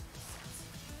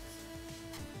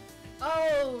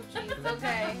 Oh, jeez.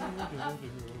 Okay.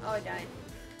 Oh, I died.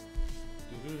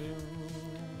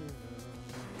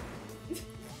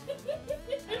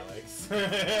 Alex.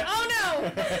 Oh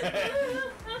no!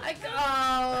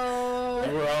 Oh.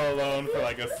 You were all alone for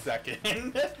like a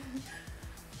second.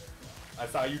 I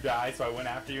saw you die, so I went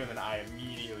after you, and then I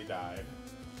immediately died.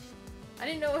 I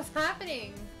didn't know what was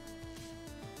happening.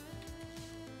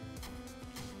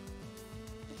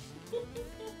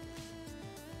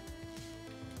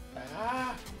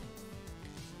 Ah!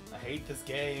 I hate this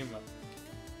game.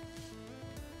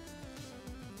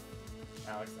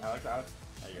 Alex, Alex, Alex.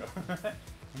 There you go.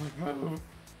 Move.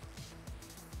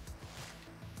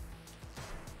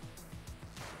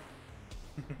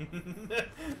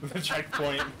 The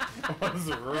checkpoint was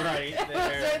right It was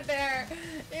there. right there.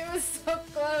 It was so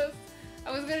close.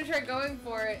 I was gonna try going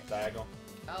for it. Diagonal.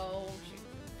 Oh shoot.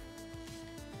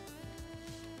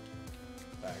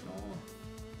 Diagonal.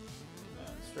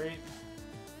 And straight.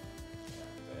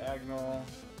 And diagonal.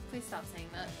 Please stop saying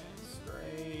that. And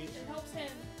straight. It helps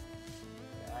him.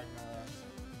 Diagonal.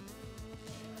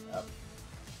 And up.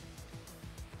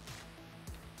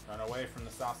 Run away from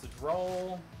the sausage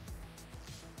roll.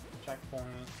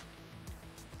 Checkpoint.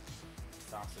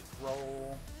 Sausage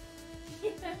roll.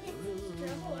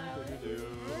 Trouble, Alex.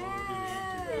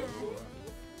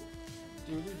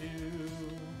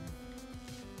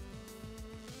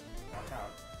 Watch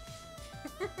out.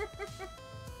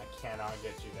 I cannot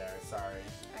get you there, sorry.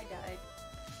 I died.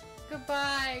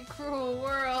 Goodbye, cruel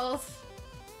world.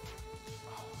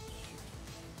 Oh, shoot.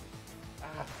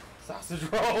 Ah, sausage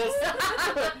rolls!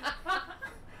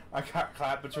 I got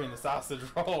clapped between the sausage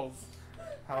rolls.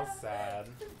 How sad.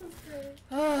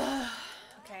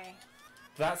 Okay.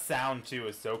 That sound too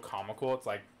is so comical. It's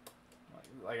like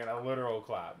a literal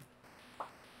clap.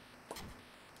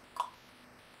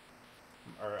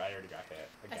 Or I already got hit.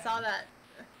 Again. I saw that.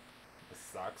 This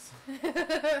sucks. You got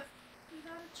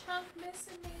a chunk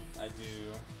missing me. I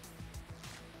do.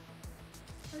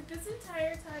 Like this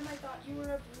entire time I thought you were a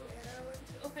blue arrow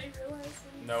until I realized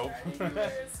when you Nope. started you were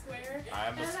a square. I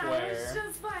am a and square. I was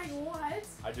just like, what?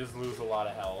 I just lose a lot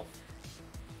of health.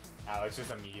 Alex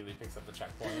just immediately picks up the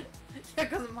checkpoint. Yeah,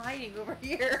 because I'm hiding over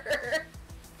here.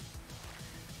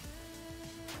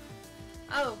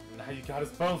 Oh. Now you got us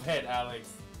both hit,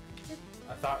 Alex.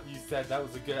 I thought you said that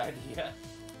was a good idea.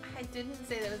 I didn't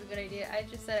say that was a good idea. I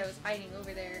just said I was hiding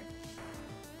over there.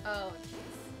 Oh, jeez.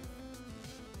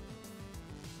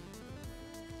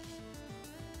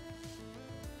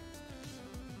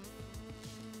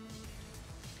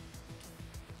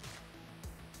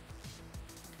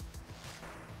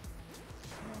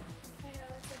 Hey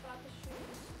Alex, I bought the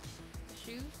shoes. The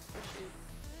shoes?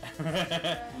 The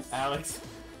shoes. Alex,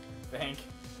 thank.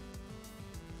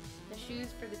 The shoes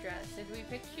for the dress. Did we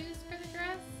pick shoes for the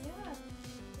dress? Yeah.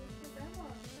 It's your grandma.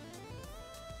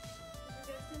 You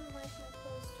guys didn't like my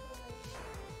clothes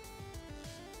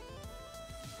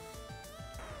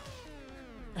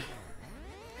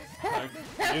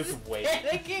Just wait.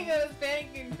 Panicking, I was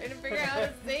panicking, trying to figure out how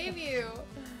to save you.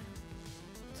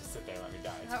 Just sit there and let me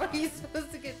die. It's How are fine. you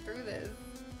supposed to get through this?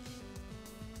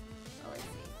 Oh, I see.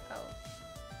 Oh.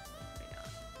 Maybe not.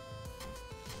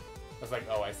 It's like,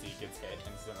 oh, I see. Gets hit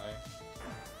instantly.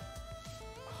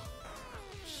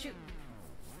 Shoot.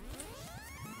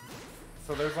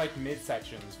 So there's like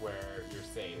midsections where you're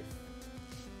safe.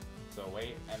 So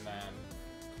wait, and then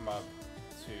come up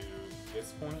to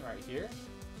this point right here,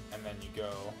 and then you go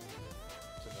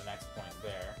to the next point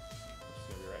there, which is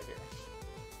gonna be right here.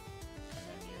 And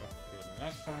then you go to the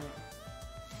next point, and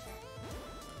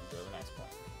go to the next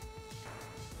point.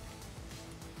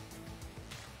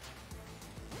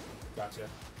 Gotcha.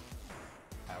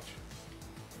 Ouch.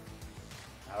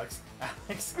 Alex.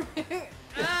 Alex.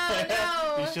 Oh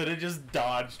no! You should have just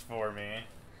dodged for me.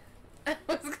 I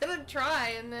was gonna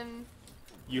try and then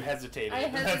You hesitated. I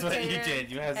hesitated. That's what you did.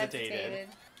 You hesitated.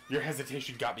 Your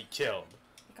hesitation got me killed.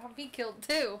 Got me killed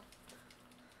too.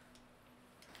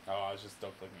 Oh, I was just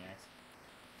still clicking X.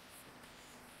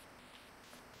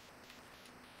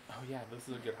 Oh yeah, this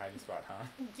is a good hiding spot, huh?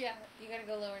 Yeah, you gotta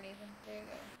go lower, Nathan. There you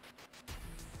go.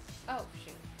 Oh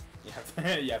shoot.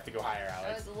 You have to go higher, That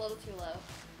Alex. was a little too low.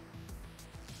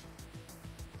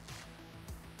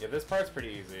 Yeah, this part's pretty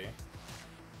easy.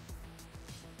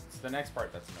 It's the next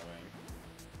part that's annoying.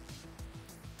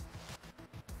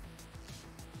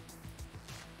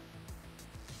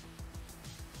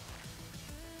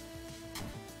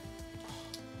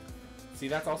 See,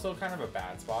 that's also kind of a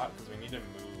bad spot because we need to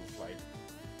move like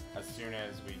as soon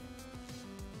as we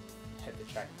hit the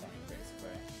checkpoint, basically.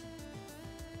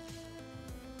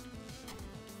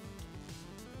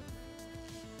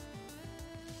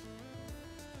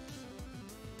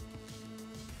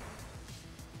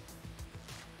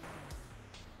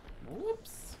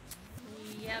 Whoops.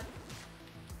 Yep.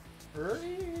 Hurry.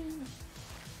 You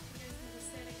guys need to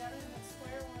stay together in the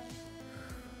square one.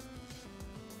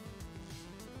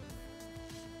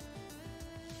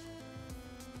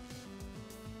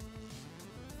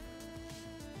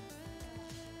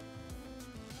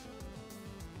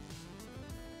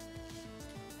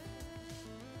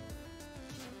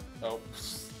 Oh,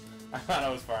 I thought I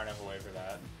was far enough away for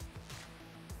that.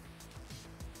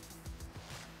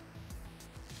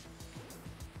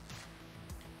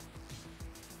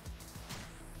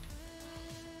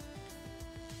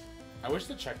 I wish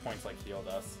the checkpoints like healed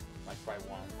us, like by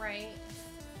one. Right.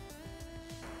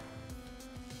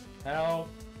 Help!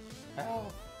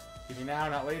 Help! Give me now,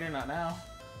 not later, not now.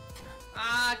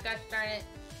 Ah, gosh darn it.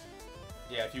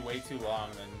 Yeah, if you wait too long,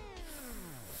 then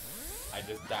I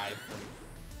just died from.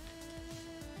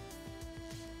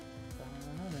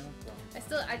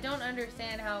 I don't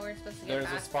understand how we're supposed to get There's a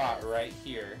past spot this. right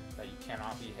here that you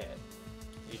cannot be hit.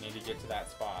 You need to get to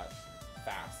that spot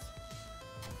fast.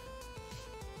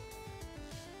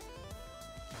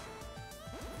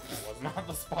 That was not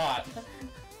the spot.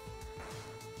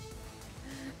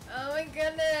 Oh my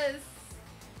goodness.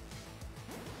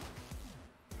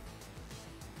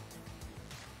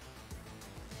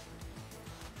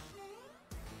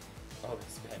 Oh,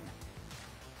 the spin.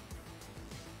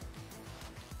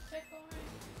 Checkpoint.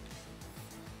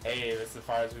 Hey, this is as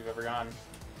far as we've ever gone.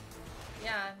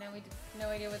 Yeah, now we just no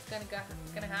idea what's gonna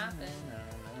happen.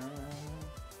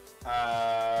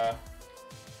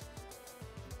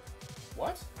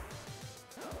 What?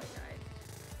 Oh,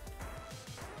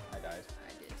 I I died.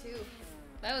 did too.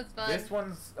 That was fun. This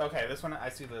one's okay. This one, I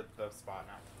see the spot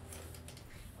now.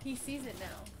 He sees it now.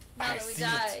 Now I that we see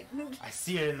died. it. I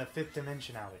see it in the 5th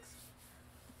dimension, Alex.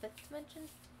 Fifth dimension?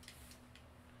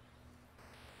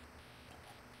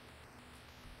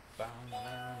 Bow, now,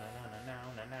 now,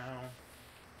 now, now, now.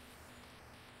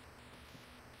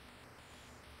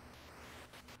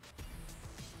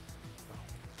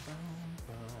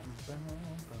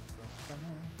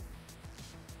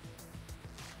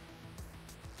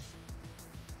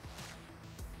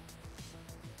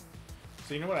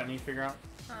 So you know what I need to figure out?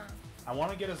 Huh. I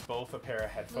want to get us both a pair of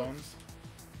headphones.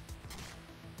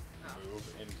 Oh.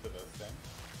 Move into this thing.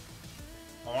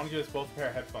 I want to get us both a pair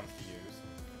of headphones to use.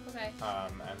 Okay.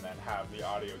 And then have the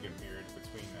audio get mirrored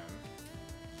between them.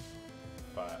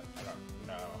 But I don't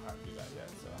know how to do that yet,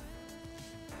 so.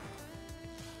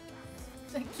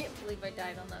 I can't believe I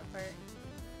died on that part.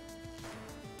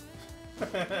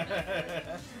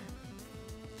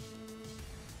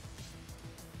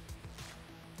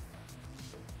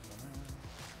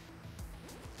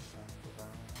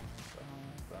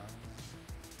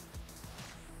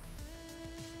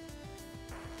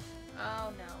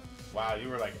 Oh no. Wow, you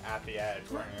were like at the edge,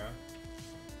 weren't you?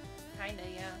 Kinda,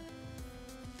 yeah.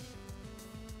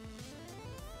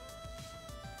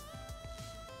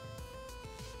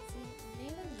 See,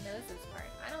 Nathan knows this part.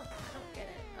 I don't get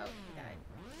it. Oh, he died.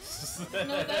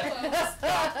 No, that was.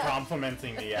 Stop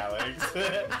complimenting me, Alex.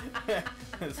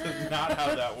 This is not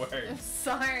how that I'm works.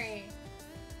 sorry.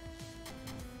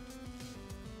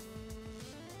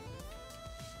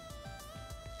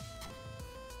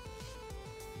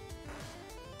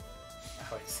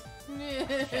 Alex,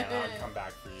 cannot come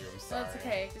back for you. I'm sorry. That's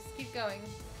okay. Just keep going.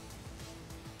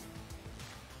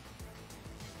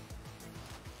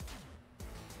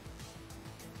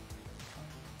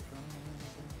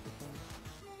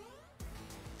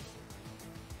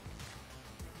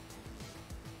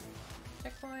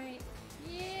 Checkpoint.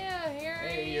 Yeah, here I am.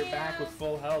 Hey, you're back with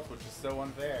full health, which is so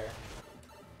unfair.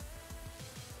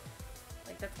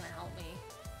 Like, that's gonna help me.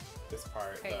 this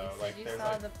part Okay, though. so Like you there's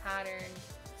saw like, the pattern.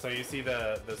 so you see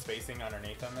the spacing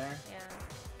underneath them there? Yeah.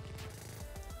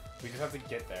 We just have to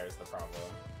get there is the problem.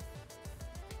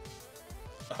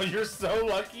 Oh, you're so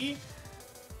lucky.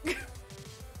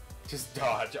 Just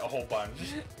dodge a whole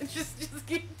bunch. just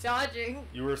keep dodging.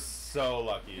 You were so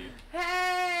lucky.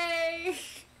 Hey!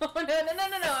 Oh no!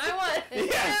 I want it.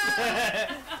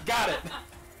 Yes! Got it!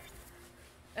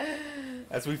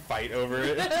 As we fight over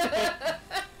it.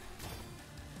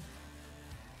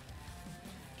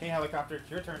 Okay, helicopter, it's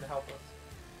your turn to help us.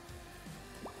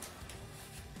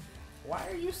 Why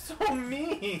are you so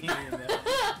mean?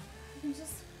 I'm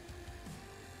just.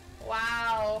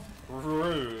 Wow.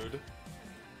 Rude.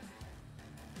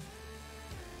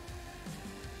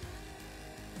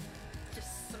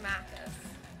 Just smack us.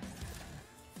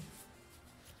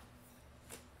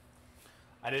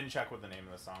 I didn't check what the name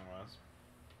of the song was.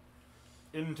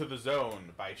 Into the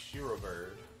Zone by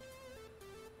Shirobird.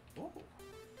 Ooh.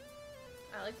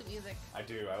 I like the music. I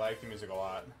do. I like the music a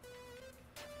lot.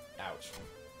 Ouch.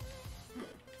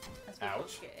 That's what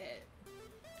Ouch. Get hit.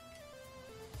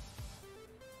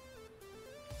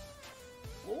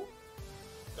 Ooh.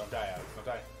 Don't die, Alex. Don't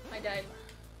die. I died.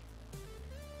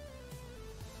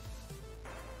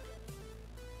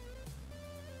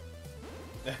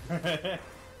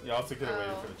 You also could have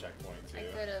waited Oh. for the checkpoint, too. I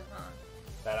could have, huh?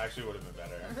 That actually would have been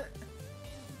better.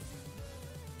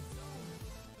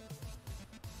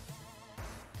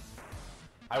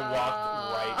 I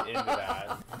walked right into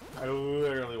that. I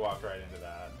literally walked right into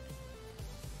that.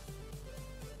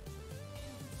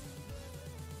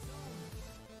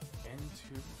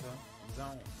 Into the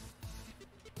zone.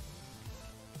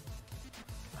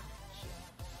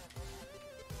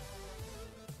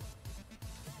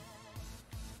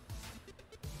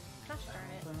 Gosh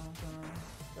darn it.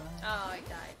 Oh, I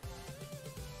died.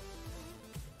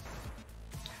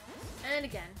 And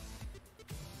again.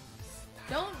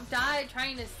 Don't die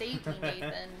trying to save me,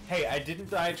 Nathan. Hey, I didn't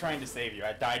die trying to save you.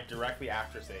 I died directly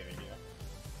after saving you.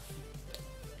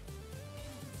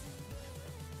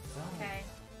 Okay.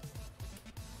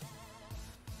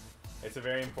 It's a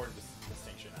very important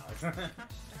distinction, Alex. Gosh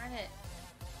darn it.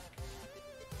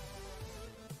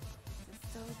 This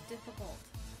is so difficult.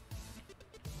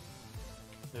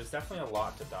 There's definitely a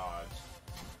lot to dodge.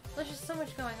 There's just so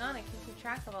much going on, I can't keep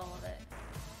track of all of it.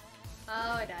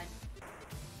 Oh, I died.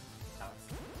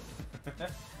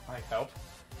 Alex. I help.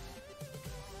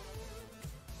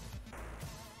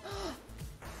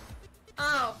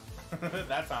 Oh!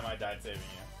 That time I died saving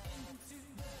you.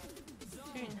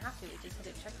 You didn't have to, we just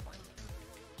hit a checkpoint.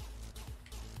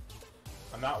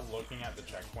 I'm not looking at the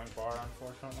checkpoint bar,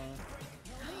 unfortunately.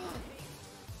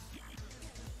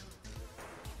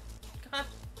 Gosh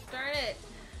darn it!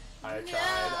 I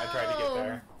tried to get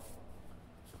there.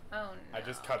 Oh no. I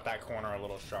just cut that corner a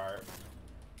little sharp.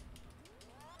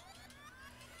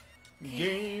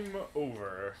 Game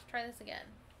over. Let's try this again.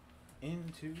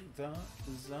 Into the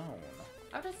zone.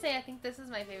 I would just say I think this is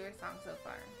my favorite song so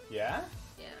far. Yeah?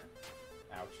 Yeah.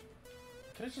 Ouch.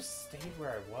 I could have just stayed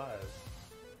where I was.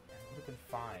 It would have been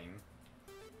fine.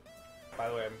 By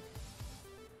the way,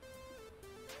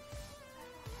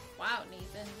 Wow,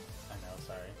 Nathan. I know,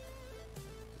 sorry.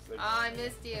 Just Oh, I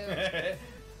missed you.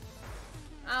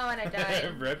 Oh, and I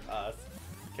died. Rip us.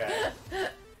 Okay. I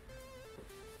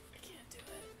can't do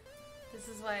it. This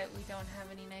is why we don't have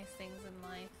any nice things in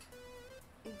life.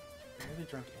 I barely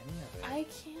drank any of it. I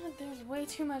can't. There's way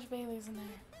too much Bailey's in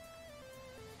there.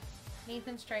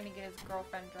 Nathan's trying to get his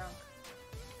girlfriend drunk.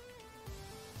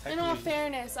 In all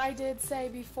fairness, I did say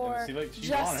before, see, like, she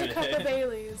just a wanted cup it. of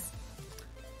Bailey's.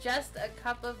 Just a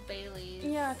cup of Bailey's.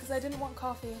 Yeah, because I didn't want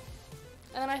coffee.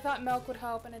 And then I thought milk would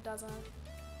help, and it doesn't.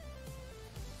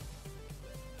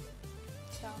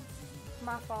 So,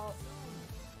 my fault.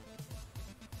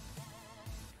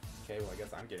 Okay, well, I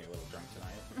guess I'm getting a little drunk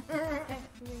tonight.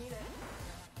 You need it.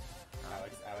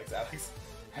 Alex.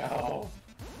 Help!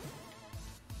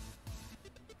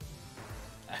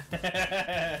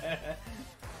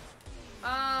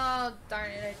 Oh,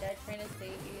 darn it, I died trying to save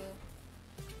you.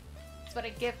 That's what I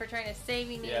get for trying to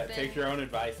save you, Nathan. Yeah, take your own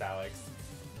advice, Alex.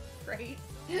 Right?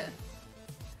 I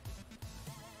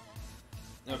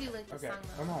do like this Okay, song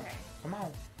though. come on. Okay. Come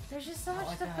on. There's just so I much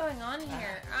like stuff that. going on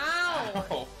here. Ow!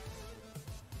 Ow.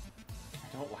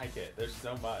 I don't like it. There's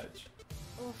so much.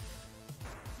 Oof.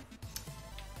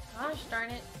 Gosh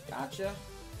darn it. Gotcha.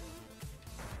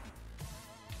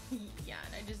 Yeah,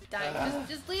 and I just died.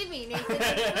 Just leave me, Nathan.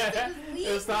 Just leave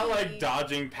It's not me. like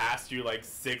dodging past you like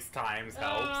 6 times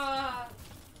helps.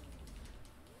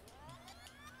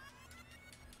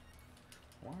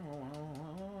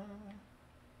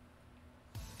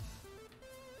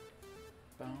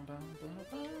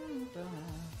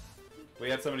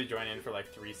 had somebody join in for like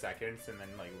 3 seconds and then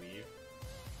like leave.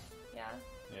 Yeah,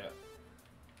 Yeah.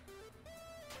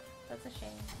 that's a shame.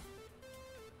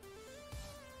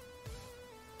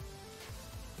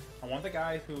 I want the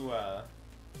guy who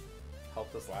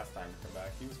helped us last time to come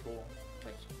back. He was cool.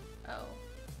 Which, oh.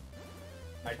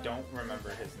 I don't remember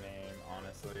his name,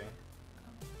 honestly.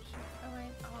 Oh, shit. Oh,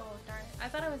 wait. Oh, darn it. I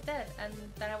thought I was dead, and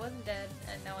then I wasn't dead,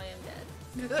 and now I am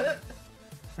dead.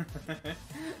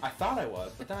 I thought I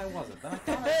was, but then I wasn't. Then I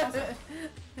thought I wasn't.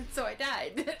 So I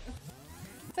died.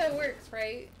 That's how it works,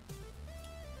 right?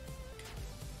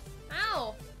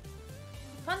 Ow!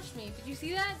 You punched me. Did you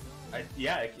see that?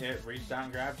 Yeah, it reached out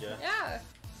and grabbed you. Yeah.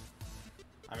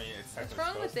 I mean, it's What's technically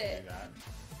wrong supposed with to it? do that.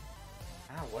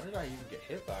 Ow, what did I even get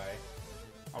hit by?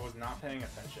 I was not paying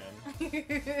attention.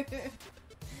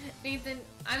 Nathan,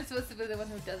 I'm supposed to be the one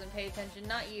who doesn't pay attention,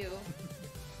 not you.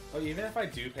 Oh, even if I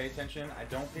do pay attention, I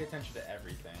don't pay attention to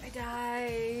everything. I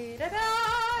died. I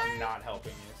I'm died. not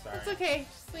helping you, sorry. It's okay.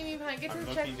 Just leave me behind. Get to I'm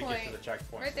the looking checkpoint. to get to the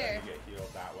checkpoint Right so that there. you get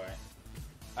healed that way.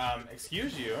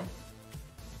 Excuse you.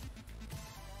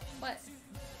 What?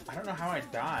 I don't know how I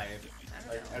died. I don't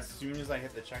Like, know. as soon as I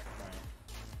hit the checkpoint.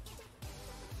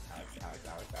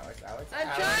 Alex. I'm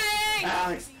trying!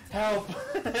 Alex, help!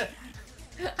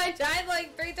 I died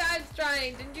like 3 times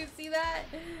trying. Didn't you see that?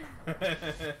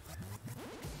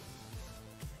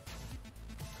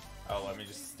 Oh, let me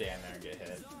just stand there and get hit.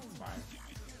 It's fine.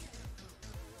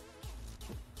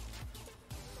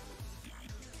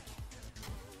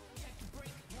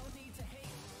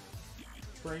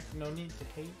 Break, no need to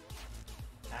hate.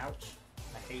 Ouch.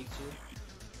 I hate you.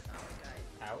 Oh, I died.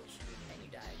 Ouch. And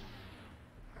you died.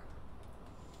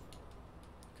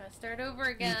 Gotta start over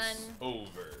again. It's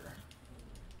over.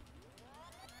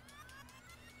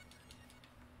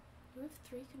 You have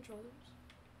 3 controllers?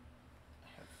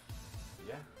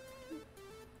 Yeah.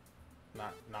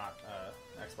 Not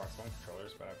Xbox One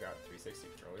controllers, but I've got 360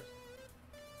 controllers.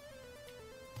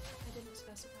 I didn't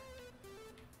specify.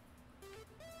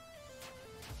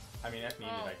 I mean, if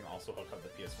needed, Oh. I can also hook up the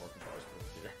PS4 controllers to the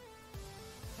computer.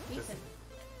 Nathan,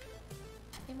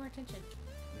 pay more attention.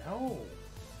 No!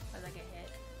 As I get hit.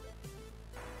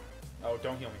 Oh,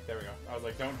 don't heal me. There we go. I was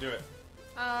like, don't do it.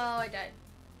 Oh, I died.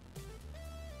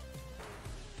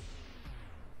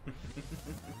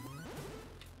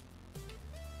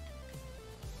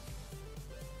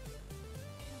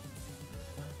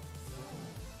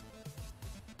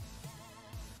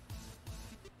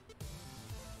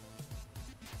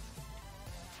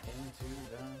 Into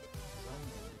the zone.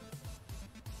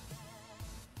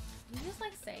 Do you just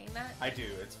like saying that? I do,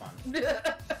 it's fun.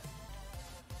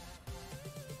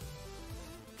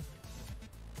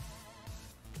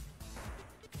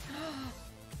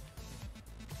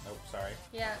 Nope, sorry.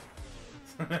 Yeah.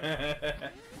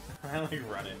 I like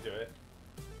run into it.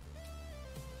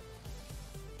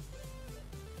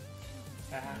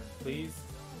 Please?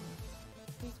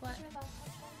 Please what?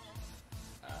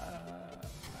 I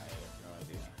have no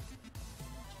idea.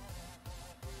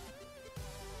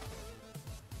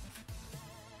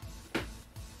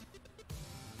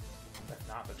 If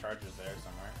not, the charger's there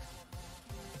somewhere.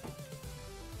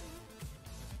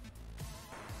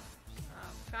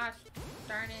 Oh gosh,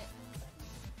 darn it.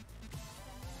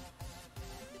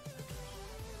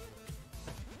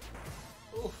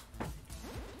 Oof.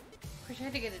 Wish I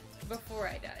had to get it before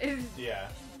I died. Yeah.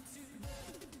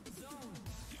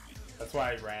 That's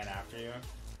why I ran after you.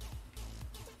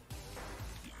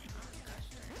 Gosh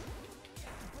darn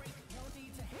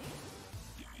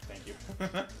Thank you.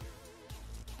 Have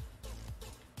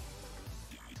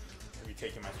you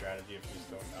taken my strategy of just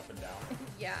going up and down? it.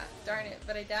 Yeah, darn it,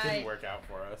 but I died. Didn't work out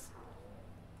for us.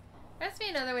 There has to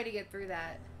be another way to get through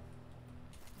that.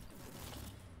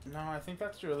 No, I think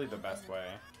that's really the best way.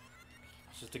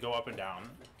 It's just to go up and down.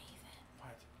 Nathan,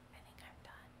 What? I think I'm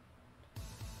done.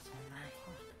 It's only 9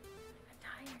 o'clock. I'm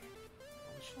tired.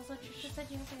 We should, Also, you just said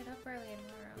you have to get up early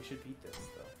tomorrow. we should beat this,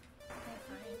 though. Okay,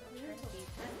 fine. I'll try to beat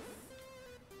this.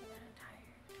 And then I'm tired.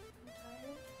 I'm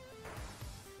tired.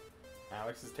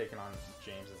 Alex has taken on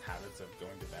James's habits of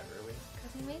going to bed early.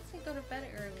 Because he makes me go to bed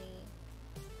early.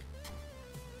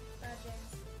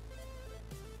 James.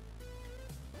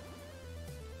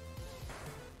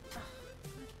 Oh, God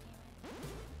damn it.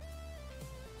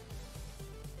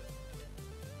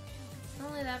 It's not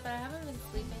only that, but I haven't been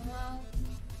sleeping well,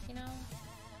 you know?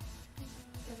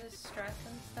 Because of stress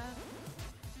and stuff.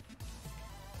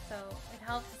 So it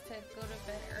helps to go to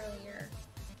bed earlier.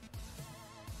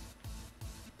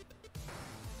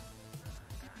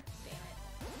 God damn it.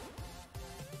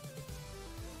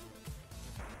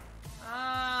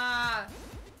 Ah!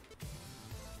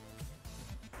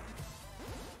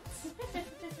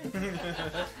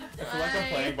 It's like I'm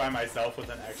playing by myself with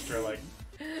an extra, like,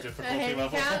 difficulty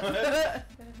level.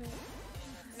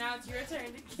 Now it's your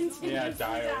turn to continue. Yeah, to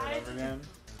die over and over again.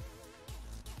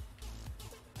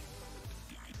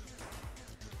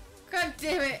 God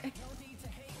damn it!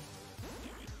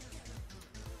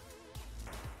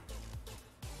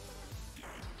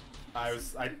 I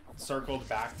circled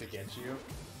back to get you,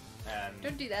 and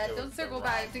Don't do that. it Don't was circle the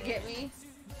back wrong to get me.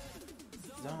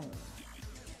 Don't.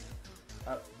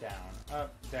 Up, down,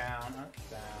 up, down, up,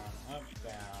 down, up,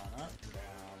 down, up,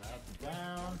 down, up,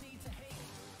 down.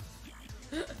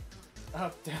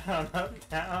 Up, down, up,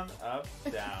 down, up,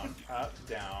 down, up,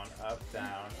 down, up,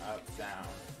 down, up, down.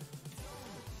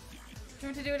 Do you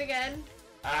want to do it again?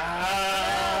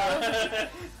 Ah!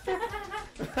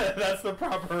 That's the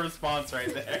proper response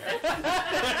right there.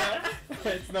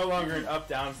 It's no longer an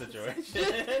up-down situation.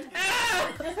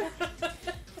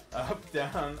 Up,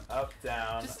 down, up,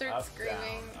 down. Just start up,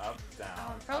 screaming. Down, up,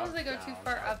 down. Problems up, that go too down,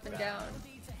 far up and down.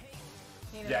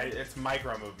 You know? Yeah, it's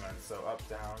micro movements. So up,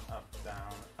 down, up,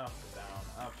 down, up, down,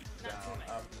 up, Not down, too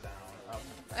many. up, down, up.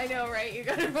 I know, right? You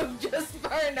gotta move just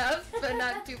far enough, but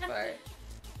not too far.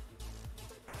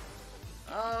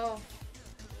 Oh.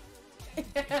 Doing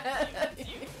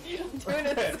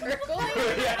a circle?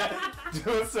 Yeah,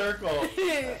 do a circle.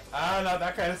 Ah, not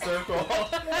that kind of circle.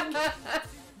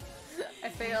 I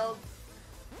failed.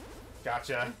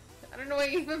 Gotcha. I don't know why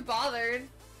you even bothered.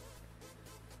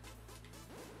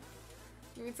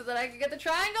 You mean so that I could get the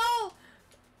triangle? Oh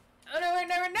no, I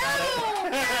never know!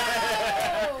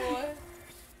 No!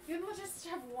 You will just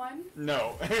have one.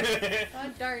 No.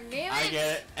 God darn it! I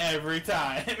get it every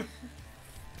time.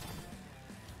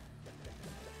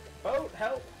 Boat,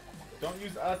 help! Don't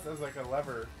use us as like a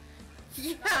lever.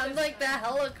 Yeah, I'm like the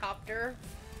helicopter.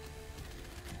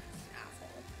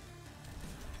 Asshole.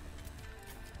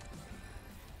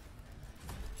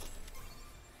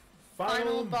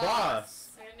 Final boss.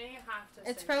 I know you have to.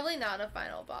 It's say probably not a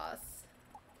final boss.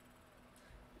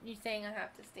 You saying I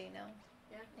have to stay now?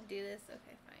 Yeah. And do this?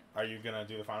 Okay, fine. Are you gonna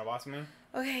do the final boss with me?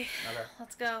 Okay. Okay.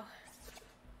 Let's go.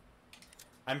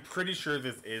 I'm pretty sure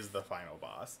this is the final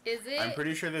boss. Is it? I'm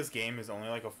pretty sure this game is only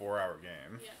like a 4-hour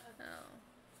game. Yeah. Oh.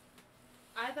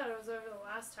 I thought it was over the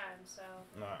last time, so.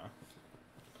 No.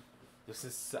 This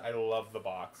is. I love the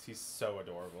box. He's so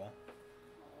adorable.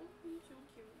 Oh, he's so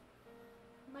cute.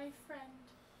 My friend.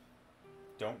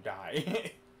 Don't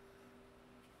die.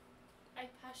 I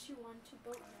pass you on to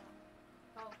boat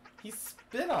now. Oh. He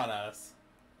spit on us.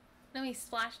 No, he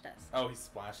splashed us. Oh, he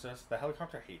splashed us. The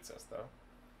helicopter hates us though.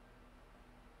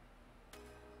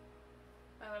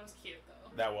 Oh, that was cute though.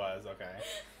 That was okay.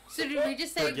 So did we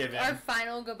just say Forgiven. our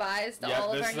final goodbyes to Yep,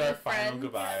 all of this our is new our final friends?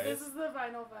 goodbye. Yeah, this is the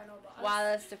final boss. Wow,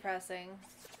 that's depressing.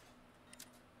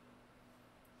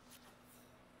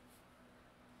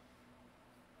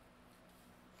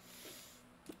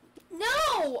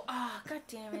 No! Oh, god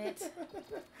damn it. Do you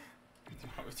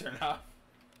want me to turn it off?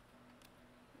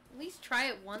 At least try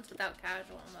it once without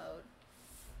casual mode.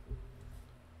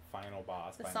 Final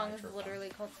boss. The by song is Nitro literally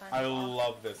Fun. called Final I Boss.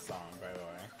 love this song, by the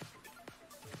way.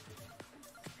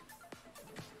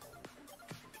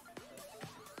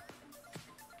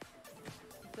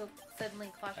 I feel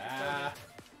suddenly claustrophobic. Ah.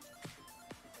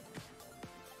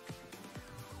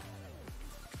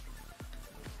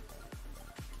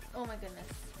 Oh my goodness.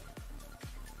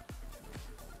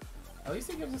 At least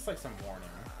it gives us like some warning.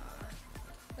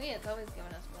 Well, yeah, it's always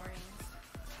giving us warnings.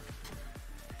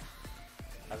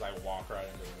 As I walk right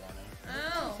into the warning.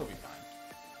 Ow. This will be fine.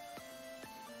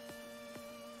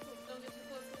 Don't get too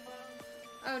close to the bottom.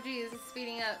 Oh geez, it's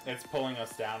speeding up. It's pulling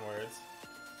us downwards.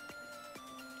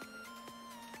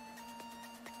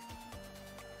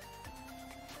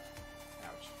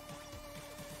 Ouch.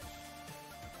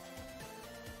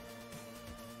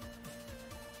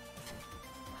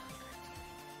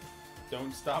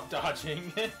 Don't stop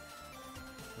dodging.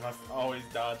 Must always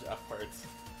dodge upwards.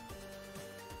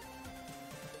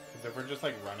 Because if we're just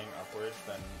like running upwards,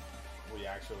 then we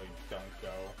actually don't go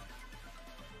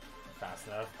fast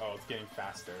enough. Oh, it's getting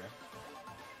faster.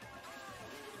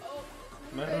 Oh,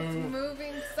 No. It's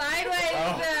moving sideways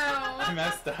Oh. now. I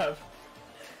messed up.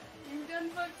 you done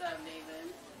fucked up,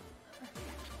 Nathan.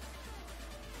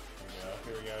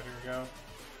 Here we go, here we go.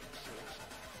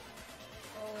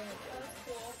 Oh, That was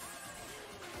cool.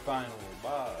 Final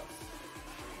boss.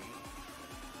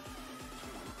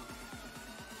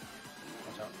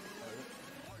 Watch out.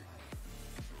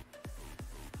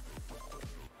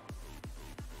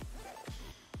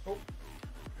 Oh.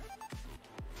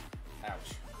 Ouch.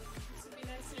 This would be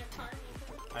nice in your car,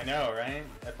 Nathan. I know, right?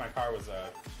 If my car was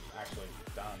actually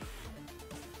done.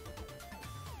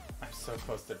 I'm so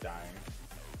close to dying.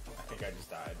 think I just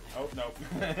died. Oh, nope.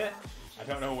 I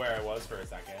don't know where I was for a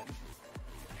second.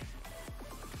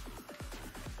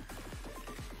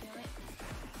 Damn it.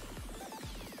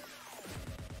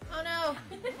 Oh no!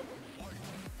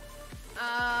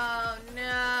 Oh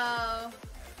no!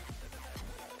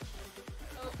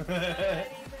 Oh,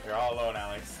 You're all alone,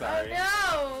 Alex. Sorry.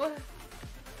 Oh no!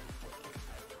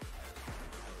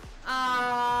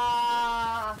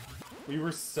 Ah! We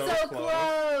were so So close.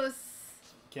 close!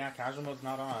 Yeah, casual mode's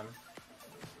not on.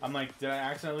 I'm like, did I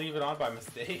accidentally leave it on by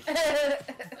mistake?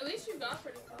 At least you got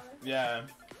pretty far. Yeah.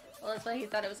 Well, that's why he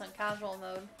thought it was on casual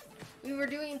mode. We were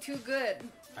doing too good.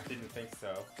 I didn't think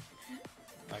so.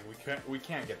 Like, we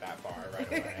can't get that far right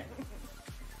away.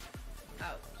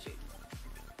 Oh, shoot.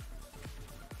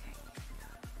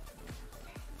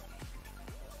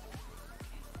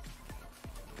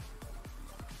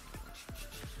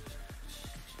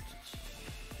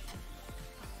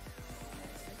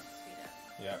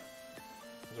 Yep.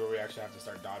 This is where we actually have to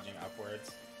start dodging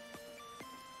upwards.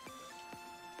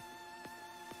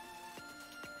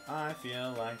 I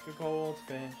feel like a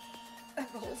goldfish. A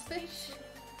goldfish?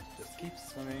 Just keep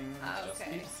swimming. Oh, Just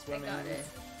okay. keep swimming. I got it.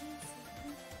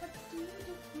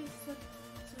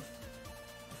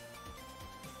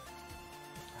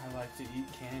 I like to eat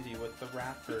candy with the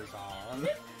wrappers on.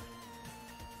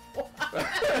 What?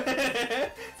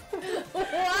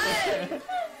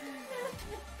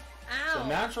 Ow. The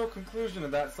natural conclusion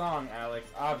of that song, Alex,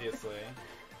 obviously.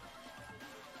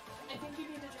 I think you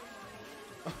need to drink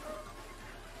more.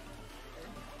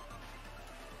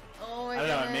 Oh my I don't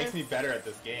know, it goodness. makes me better at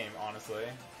this game, honestly.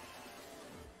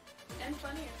 And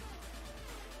funnier.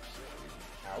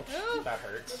 Ouch, Ooh. that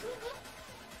hurts.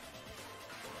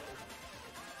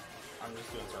 I'm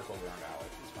just doing circles around Alex,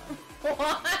 it's fine.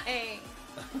 Why?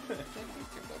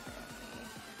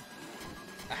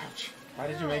 Ouch. Why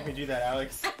did you make me do that,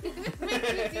 Alex? I didn't make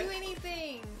you do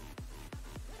anything.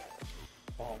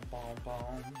 Boom, boom,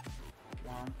 boom.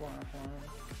 Womp, womp, womp.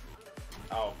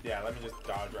 Oh, yeah, let me just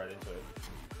dodge right into it.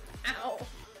 Ow.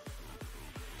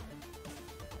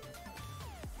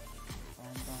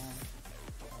 Boom, boom.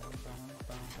 Boom, boom,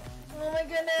 boom, boom. Oh my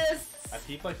goodness. I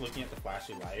keep like looking at the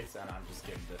flashy lights and I'm just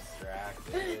getting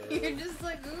distracted. You're just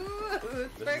like, ooh, This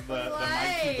is sparkly the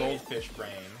light. mighty goldfish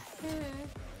brain.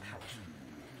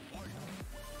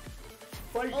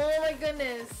 Fight! Oh my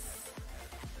goodness.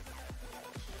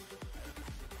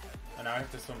 And now I have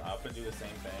to swim up and do the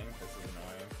same thing. This is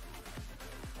annoying.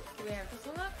 Do we have to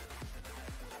swim up?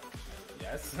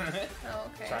 Yes. Oh,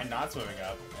 okay. Try not swimming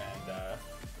up and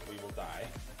we will die.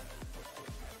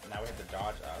 Now we have to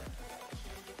dodge up.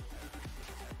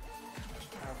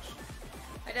 Ouch.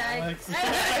 I died. Alex. I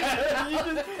died. You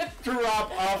just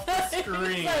drop off the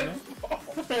screen.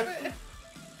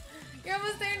 You're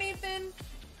almost there, Nathan.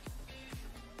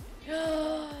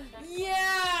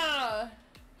 Yeah.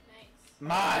 Nice.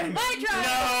 Mine! My turn!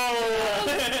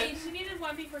 No! She needed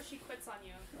one before she quits on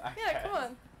you. Yeah, come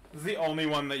on. This is the only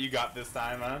one that you got this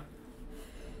time, huh?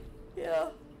 Yeah.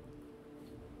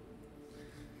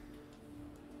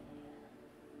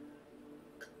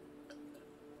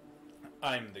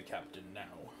 I'm the captain now.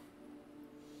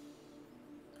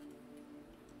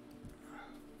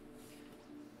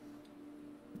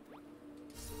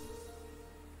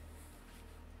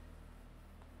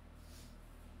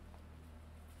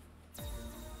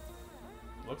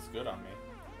 Looks good on me.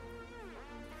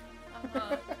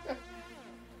 Uh-huh.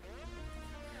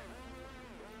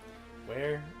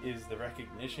 Where is the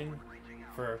recognition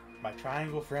for my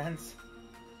triangle friends?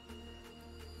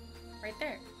 Right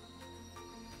there.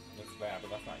 That's that, but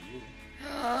that's not you.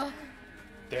 Oh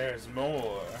There's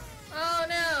more.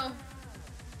 no.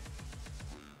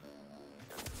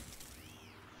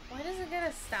 Why does it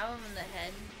gotta stab him in the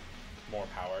head? More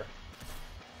power.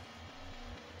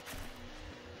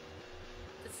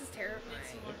 This is terrifying.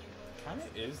 Makes you want you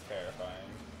Kinda is terrifying.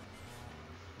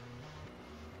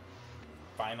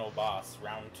 Final boss,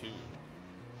 round 2. This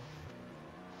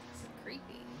is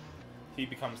creepy. He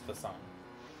becomes the sun.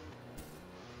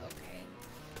 Okay.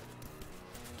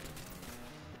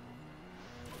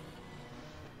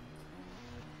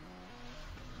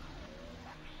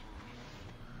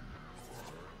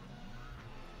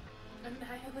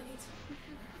 annihilate.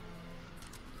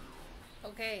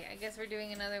 Okay, I guess we're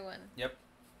doing another one. Yep.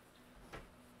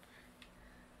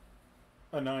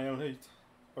 Annihilate.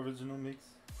 Original mix.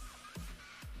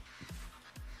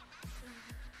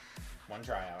 One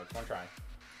try, Alex. One try.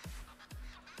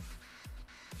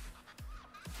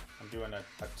 I'm doing a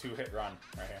 2-hit run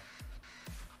right here.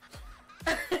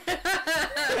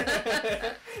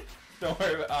 Don't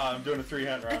worry about I'm doing a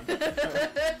 3-hit run.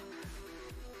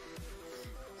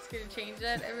 Just gonna change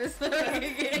that? No,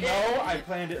 No, I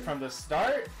planned it from the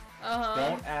start.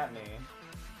 Don't at me.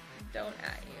 Don't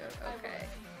at you. Okay.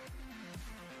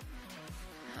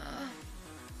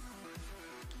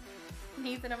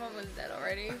 Nathan, I'm almost dead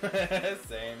already.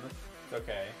 Same. It's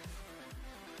okay.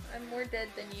 I'm more dead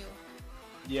than you.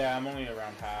 Yeah, I'm only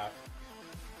around half.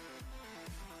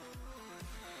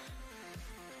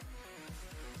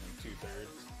 2/3.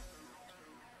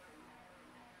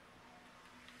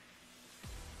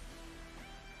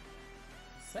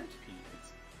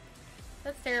 Centipedes.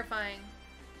 That's terrifying.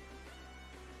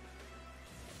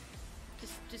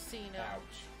 Just so you know.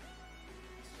 Ouch.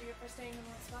 So you're for staying in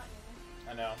one spot,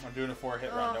 I know. I'm doing a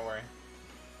 4-hit run. Don't worry.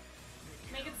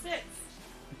 Make it 6.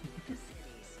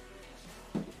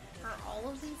 Are all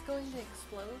of these going to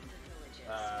explode?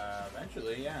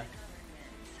 Eventually, yeah.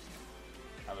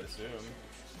 I would assume.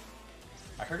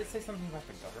 I heard it say something about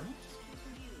the government.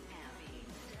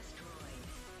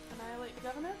 Annihilate the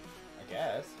government? I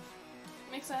guess.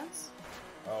 Makes sense.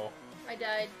 Oh. I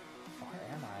died. Where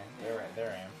am I?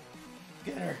 There I am.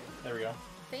 Get her. There we go.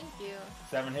 Thank you.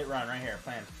 7-hit run right here.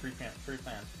 Planned. Pre-planned.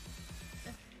 Pre-planned.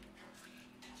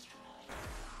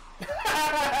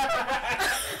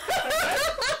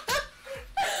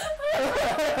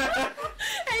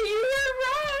 And you were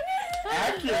wrong.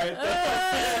 Accurate.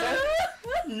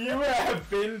 You have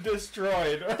been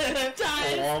destroyed.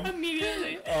 Dies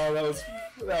immediately. Oh,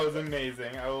 that was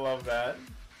amazing. I love that.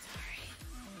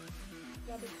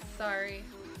 Sorry.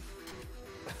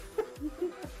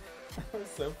 That was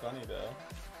so funny though.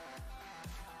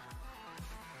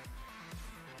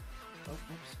 Oh,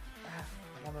 oops. Ah,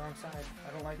 I'm on the wrong side.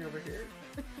 I don't like it over here.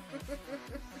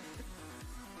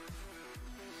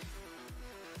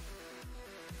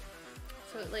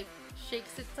 So it like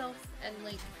shakes itself and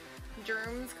like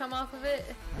germs come off of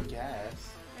it. I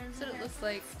guess. That's what it looks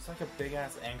like. It's like a big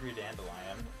ass angry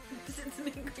dandelion. It's an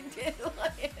angry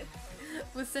dandelion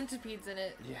with centipedes in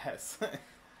it. Yes.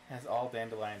 As all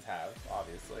dandelions have,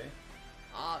 obviously.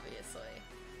 Obviously.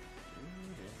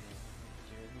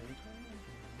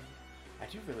 I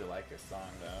do really like this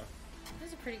song though. This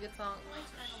is a pretty good song. Oh,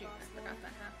 shoot, I forgot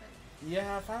that happened.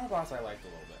 Yeah, Final Boss I liked a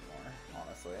little bit more,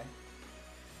 honestly.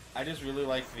 I just really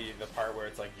like the part where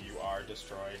it's like you are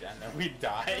destroyed and then we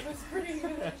die. That was pretty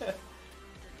good.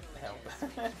 Help.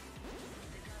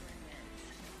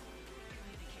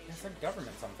 It's like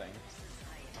government something.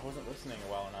 I wasn't listening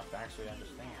well enough to actually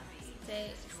understand.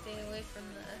 Stay away from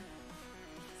the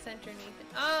center, Nathan.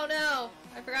 Oh no!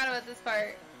 I forgot about this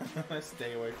part.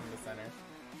 Stay away from the center.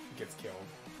 Gets killed.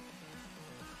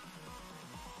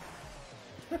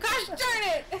 Gosh darn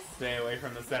it! Stay away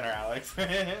from the center, Alex.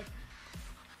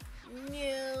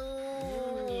 No.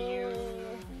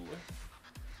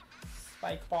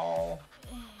 Spike ball.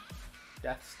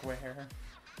 Death square.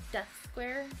 Death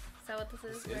square? Is that what this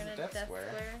is? This is a death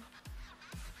square.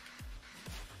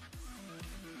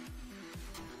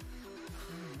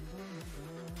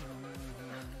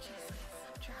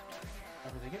 Oh,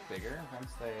 do they get bigger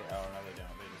once they... Oh, no, they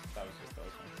don't. That was just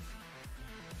those ones.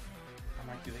 I'm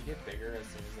like, do they get bigger as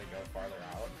soon as they go farther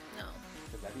out? No.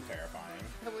 Because that'd be terrifying.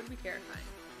 That would be terrifying.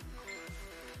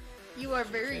 You are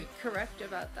very correct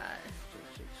about that.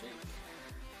 Shake, shake, shake.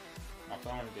 My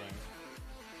phone ding.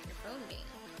 Your phone being.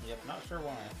 Yep, not sure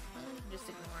why. Well, just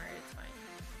ignore it, it's fine.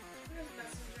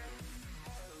 Messenger.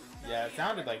 Yeah, it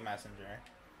sounded like Messenger.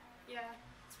 Yeah,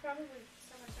 it's probably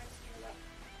someone texting you about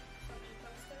something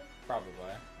posted.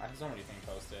 Probably. I have so many things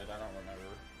posted, I don't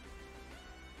remember.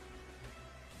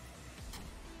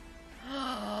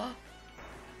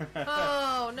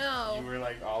 Oh no! You were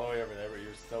like all the way over there, but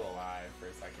you're still alive for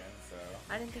a second, so...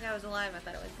 I didn't think I was alive, I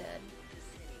thought I was dead.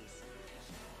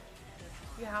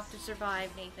 You have to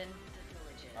survive, Nathan.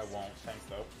 I won't, thanks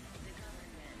though.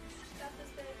 Got this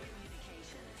baby.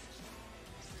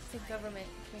 It's a government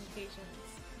communications.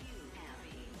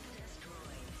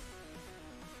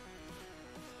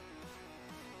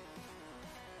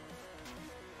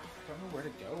 I don't know where to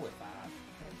go with that.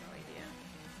 I have no idea.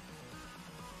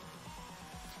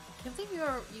 I can't believe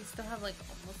you still have like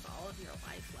almost all of your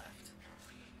life left.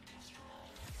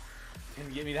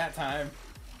 Didn't get me that time.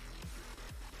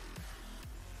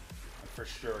 I'm for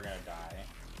sure gonna die.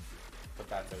 But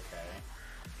that's okay.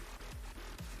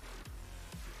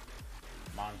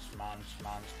 Munch, munch,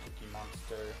 munch, cookie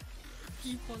monster.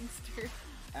 You monster.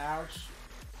 Ouch.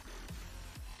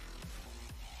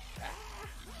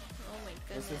 Oh my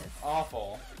goodness. This is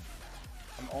awful.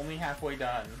 I'm only halfway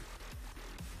done.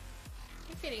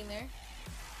 You're getting there.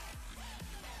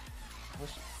 I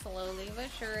wish... Slowly but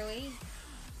surely.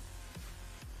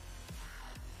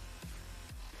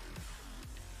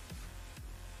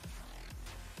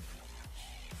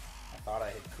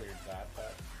 that,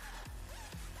 but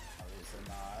obviously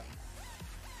not.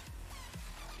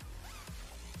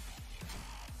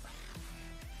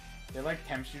 It like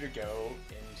tempts you to go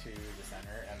into the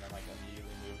center and then like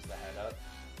immediately moves the head up.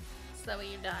 So that way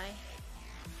you die.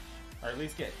 Or at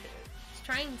least get hit. It's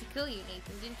trying to kill you,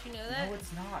 Nathan. Didn't you know that? No,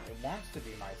 it's not. It wants to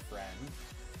be my friend.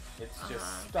 It's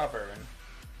just stubborn.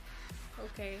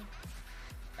 Okay.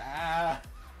 Ah!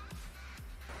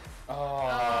 Oh,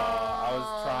 I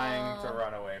was trying to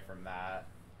run away from that.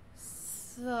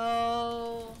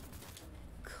 So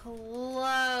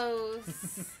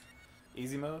close.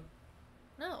 Easy mode?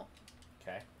 No.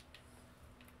 Okay.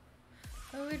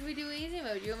 Why would we do easy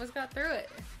mode? You almost got through it.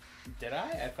 Did I?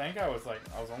 I think I was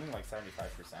only like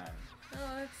 75%.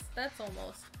 Oh, that's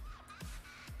almost.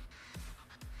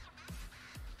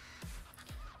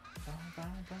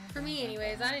 For me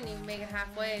anyways, I didn't even make it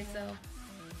halfway, so.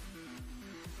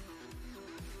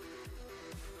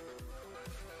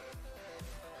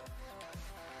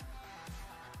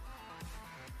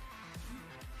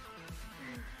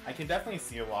 I can definitely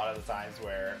see a lot of the times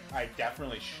where I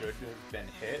definitely should have been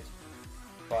hit,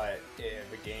 but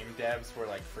the game devs were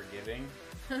like forgiving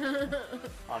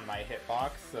on my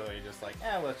hitbox, so you're just like,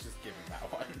 let's just give him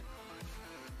that one.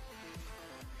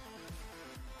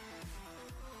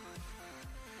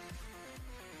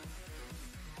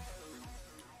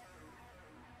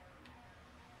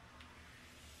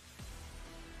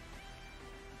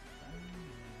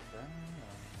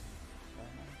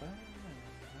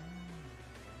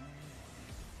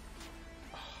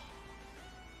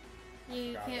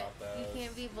 You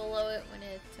can't be below it when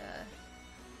it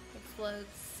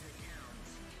explodes.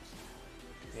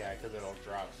 Yeah, because it'll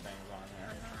drop things on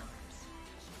there.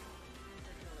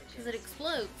 Because it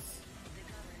explodes.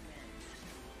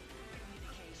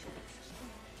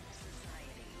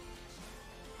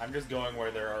 I'm just going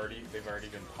where they've already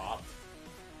been popped,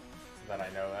 so that I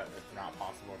know that it's not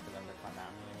possible for them to come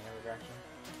at me in any other direction.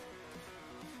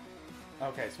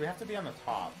 Okay, so we have to be on the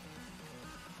top.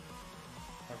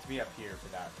 We have to be up here for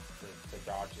that, to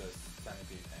dodge those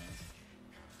centipede things.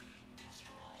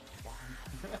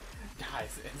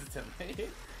 Dies instantly.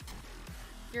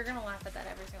 You're gonna laugh at that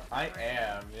every single time. I right?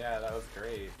 am. Yeah, that was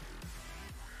great.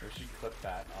 We should clip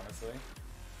that, honestly.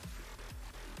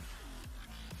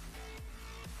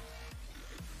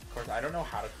 Of course, I don't know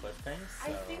how to clip things,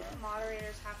 so... I think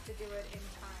moderators have to do it in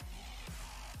time.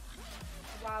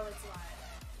 While it's live.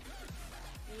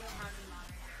 You don't have to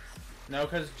moderators. No,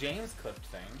 because James clipped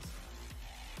things.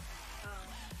 Oh.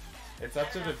 It's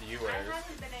up to the I viewers.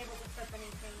 haven't been able to clip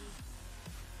anything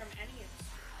from any of the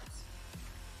streams.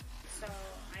 So,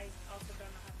 I also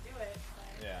don't know how to do it, but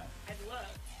Yeah. I've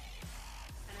looked.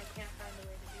 And I can't find a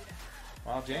way to do that.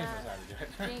 Well, James knows how to do it.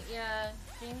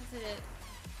 James did it.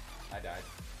 I died.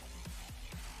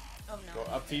 Oh no.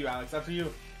 Go up to you, Alex. Up to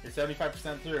you. You're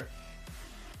 75% through.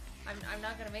 I'm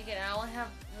not gonna make it. I only have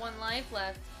one life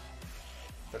left.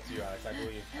 It's up to you, Alex. I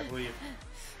believe. I believe.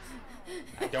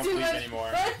 I don't Too believe much anymore.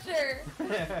 Pressure.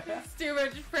 It's too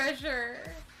much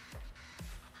pressure.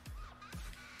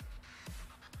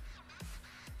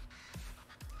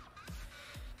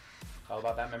 All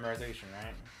about that memorization,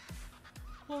 right?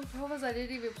 Well, the problem is I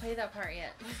didn't even play that part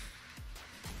yet.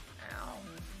 Ow.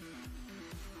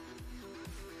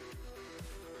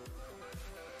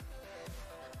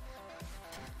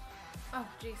 Oh,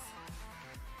 jeez.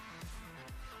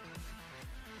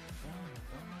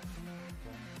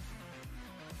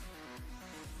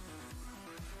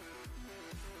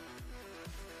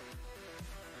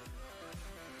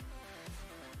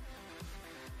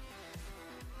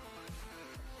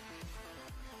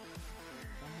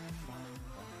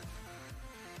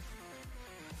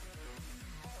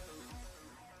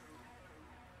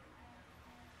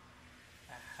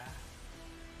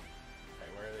 Okay,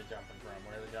 where are they jumping from?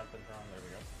 Where are they jumping from? There we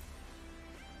go.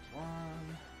 There's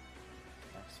one.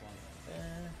 Next one right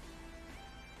there.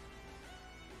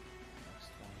 Next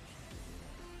one should be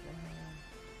right there.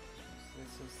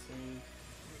 This is safe.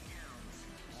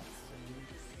 That's safe.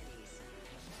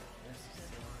 This is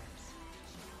safe.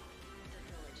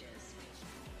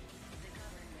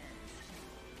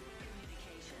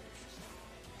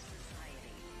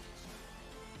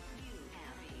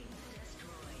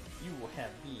 You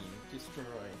have been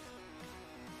destroyed.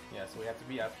 Yeah, so we have to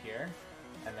be up here,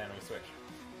 and then we switch.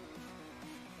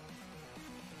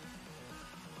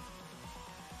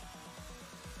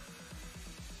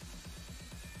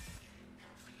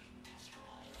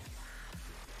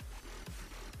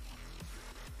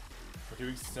 We're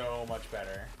doing so much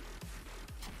better.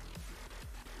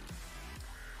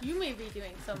 You may be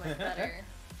doing so much better.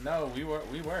 No, we were.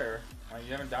 Well,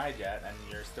 you haven't died yet, and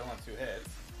you're still on 2 hits.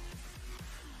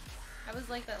 I was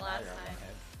like that Now last you're on one time.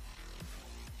 hit.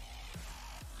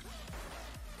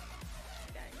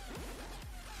 Okay.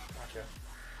 Gotcha.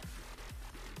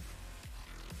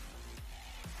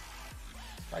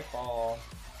 Spike ball.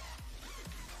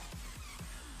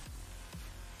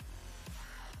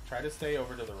 Try to stay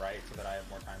over to the right so that I have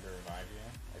more time to revive you,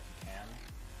 if you can.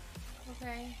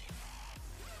 Okay.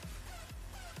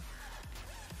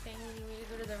 Okay, you need me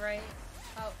to go to the right.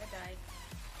 Oh, I died.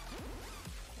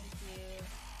 Thank you.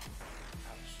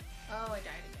 Ouch. Oh, I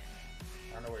died again.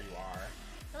 I don't know where you are.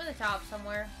 I'm in the top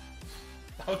somewhere.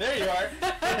 Oh, there you are!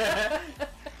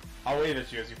 I'll wave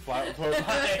at you as you float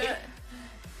by.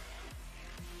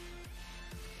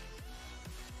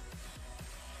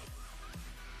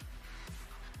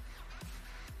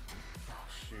 Oh,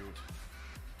 shoot.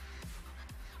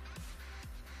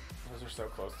 Those are so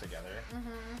close together.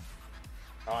 Mm-hmm.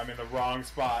 Oh, I'm in the wrong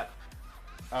spot.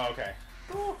 Oh, okay.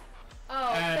 Oh, And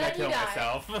I then you killed died.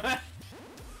 myself.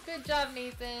 Good job,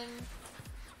 Nathan.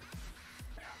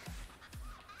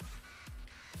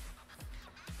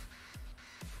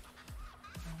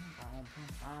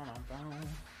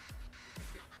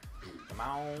 Come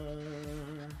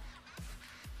on.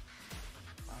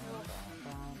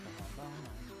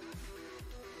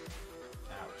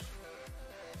 Ouch.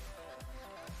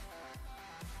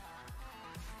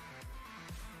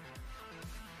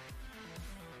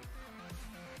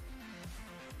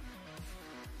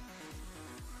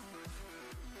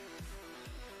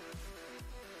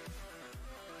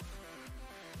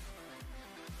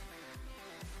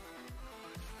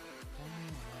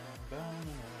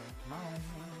 Come on.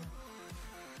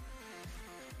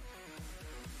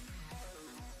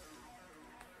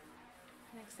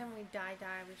 Next time we die,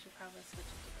 we should probably switch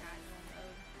it to casual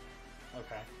mode.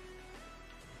 Okay.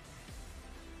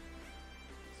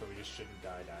 So we just shouldn't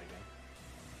die again.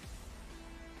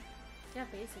 Yeah,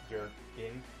 basically. You're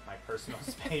in my personal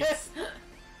space.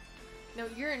 No,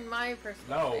 you're in my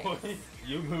personal No, space.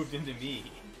 you moved into me.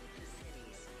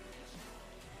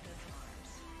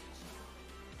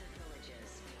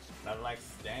 Not like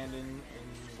standing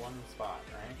in one spot,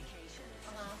 right?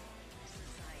 Uh-huh.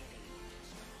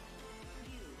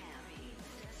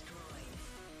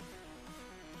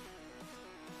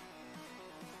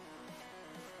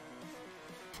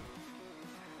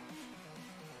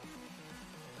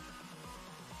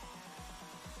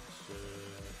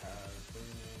 Should have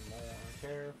been more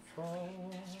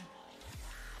careful.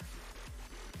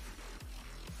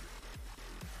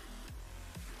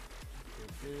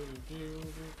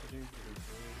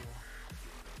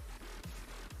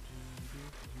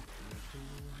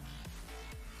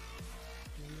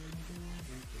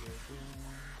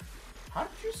 How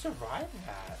did you survive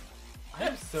that? I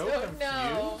am so Don't confused.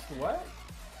 know. What?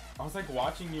 I was like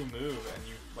watching you move and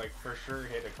you like for sure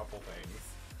hit a couple things.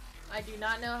 I do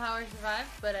not know how I survived,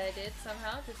 but I did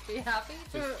somehow. Just be happy.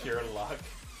 Just pure luck.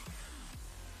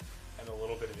 And a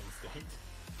little bit of instinct.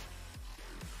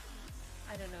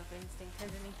 I don't know if instinct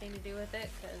has anything to do with it,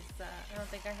 because I don't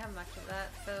think I have much of that,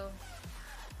 so...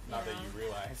 Not that know. you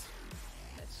realize.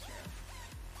 That's true.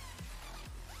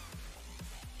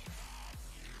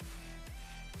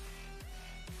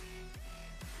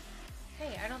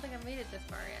 Hey, I don't think I've made it this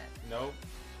far yet. Nope.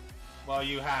 Well,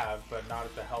 you have, but not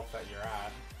at the health that you're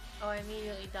at. Oh, I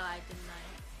immediately died, didn't I?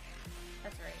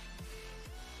 That's right.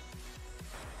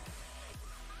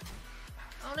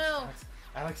 Oh no!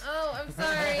 Alex. Oh, I'm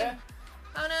sorry!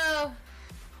 Oh no!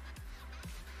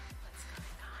 What's going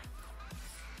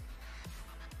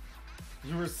on?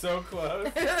 You were so close.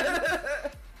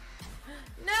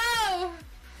 No!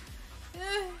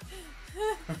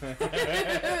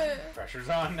 Pressure's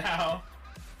on now.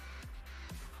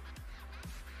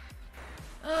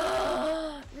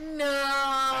 Oh, no!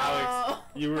 Alex,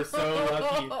 you were so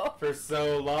lucky for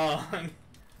so long.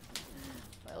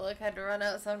 My luck had to run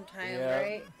out sometime, Yep.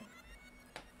 right?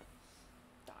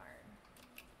 Darn.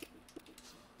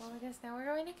 Well, I guess now we're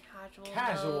going to casual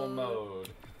Casual mode.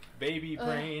 Baby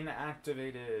brain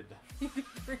activated. Okay.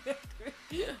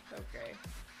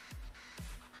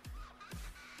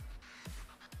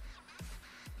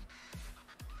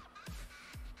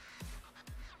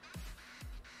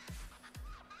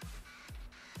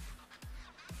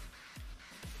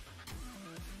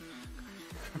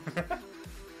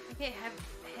 I can't have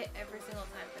hit every single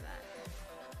time for that.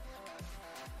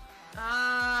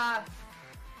 Ah,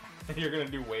 You're gonna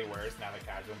do way worse now that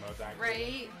casual mode's activated.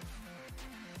 right?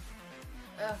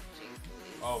 Oh, jeez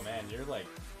Louise. Oh man, you're like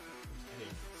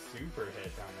getting super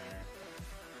hit down there.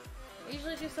 I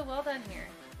usually do so well down here.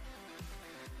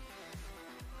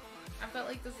 I've got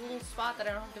like this little spot that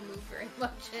I don't have to move very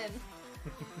much in.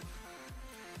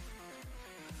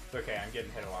 It's okay, I'm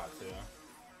getting hit a lot too.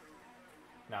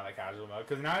 Now that casual mode,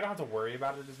 because now I don't have to worry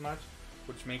about it as much,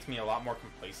 which makes me a lot more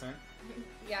complacent.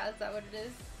 Yeah, is that what it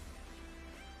is?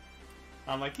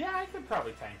 I'm like, yeah, I could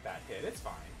probably tank that hit. It's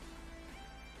fine.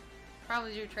 Problem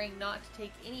is you're trying not to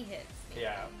take any hits.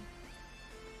 Yeah.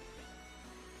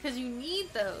 Because you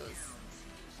need those.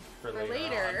 For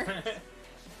later.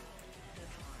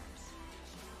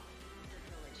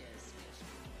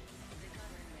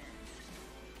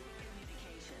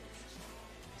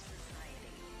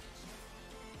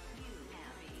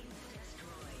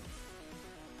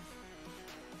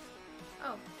 on.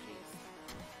 Oh,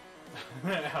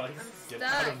 jeez. Alex, I'm get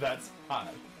out stuck. of that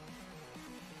spot.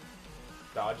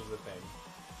 Dodge is a thing.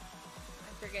 I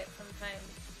forget sometimes.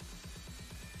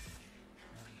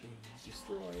 I'm being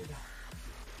destroyed.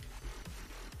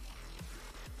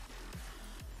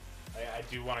 I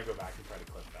do want to go back and try to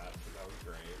clip that, because that was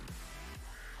great.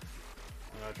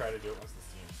 I'm going to try to do it once the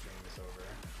Steam stream is over.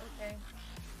 Okay.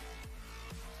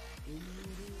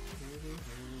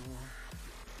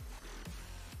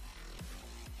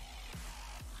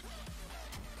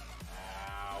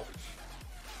 Ouch.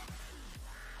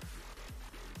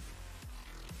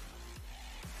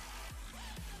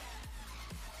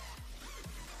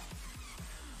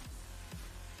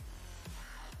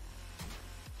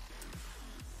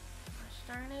 Gosh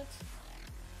darn it.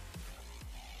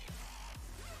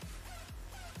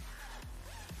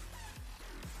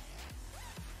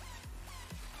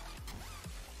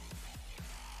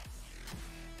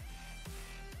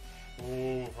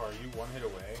 Ooh, are you one hit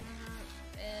away?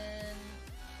 And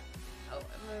oh,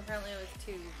 I mean, apparently it was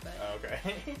 2, but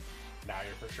Okay. Now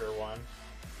you're for sure one.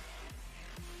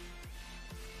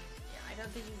 yeah, I don't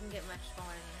think you can get much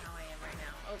smaller than how I am right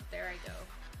now. Oh, there I go.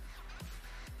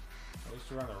 At least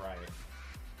you're on the right.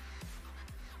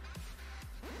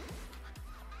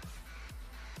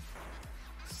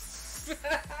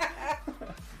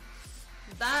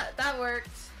 That worked.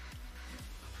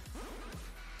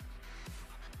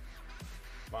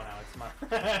 Come on, Alex, come on.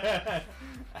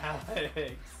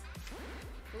 Alex.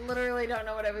 Literally don't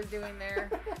know what I was doing there.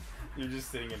 You're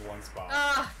just sitting in one spot.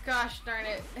 Ah, gosh darn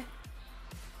it.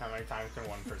 How many times can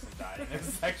one person die in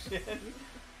this section?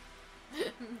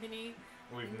 Many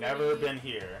We've never been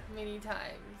here. many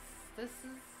times. This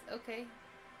is okay.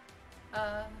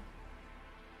 I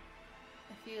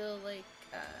feel like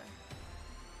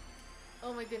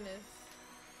oh my goodness.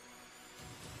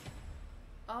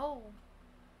 Oh,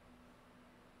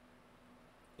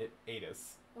 It ate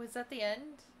us. was that the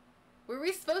end? Were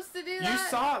we supposed to do You that?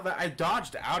 saw that I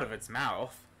dodged out of its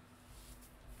mouth.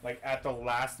 Like at the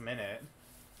last minute.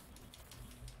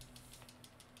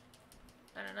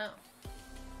 I don't know.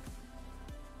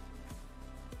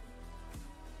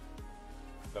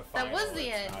 The That was final, the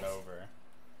it's end. not over.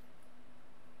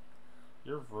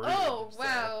 You're rude. Oh, sir.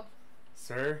 wow.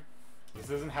 Sir, this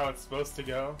isn't how it's supposed to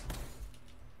go.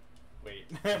 Wait,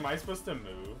 am I supposed to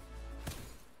move?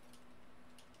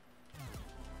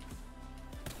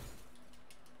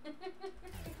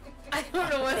 I don't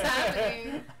know what's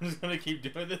happening. I'm just gonna keep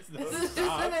doing this. This is just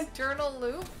an eternal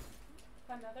loop.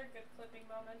 Another good clipping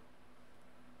moment.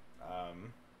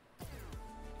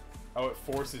 Oh, it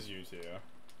forces you to.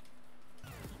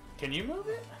 Can you move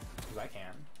it? Because I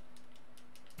can.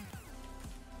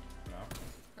 No.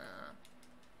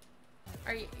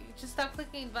 Are you just stop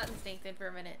clicking buttons, Nathan, for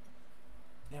a minute?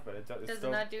 Yeah, but it does. Does it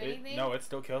still, not do anything? No, it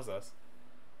still kills us.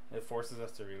 It forces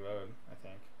us to reload, I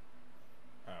think.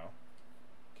 Oh.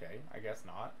 Okay, I guess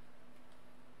not.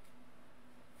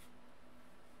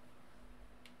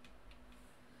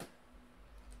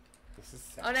 This is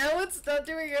sad. Oh, now it's not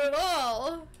doing it at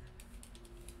all.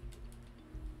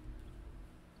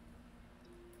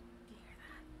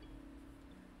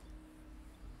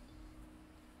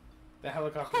 The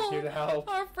helicopter's here to help.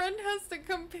 Our friend has to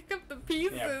come pick up the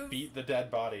pieces. Yeah, beat the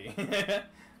dead body. That's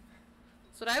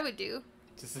what I would do.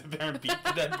 Just sit there and beat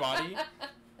the dead body.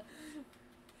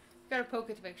 Gotta poke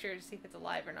it to make sure to see if it's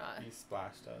alive or not. He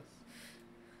splashed us.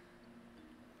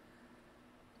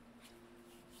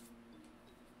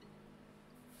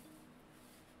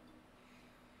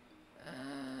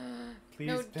 Please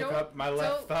no, pick up my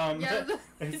left thumb. Yeah,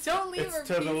 It's, don't leave it's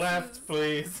her to the left,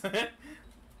 please. He's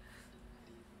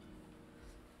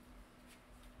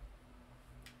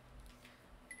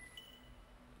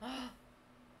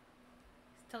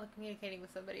telecommunicating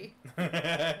with somebody.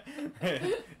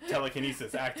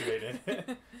 Telekinesis activated.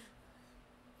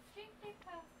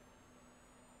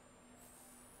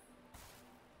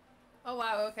 Oh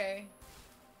wow, okay.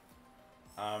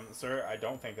 Sir, I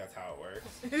don't think that's how it works.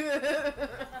 Unless there is.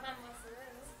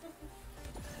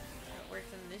 It works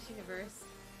in this universe.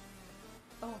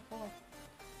 Oh, oh.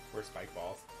 We're spike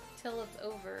balls. Till it's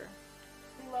over.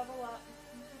 We level up.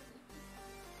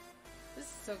 This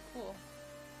is so cool.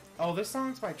 Oh, this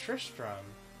song's by Tristram.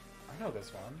 I know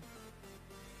this one.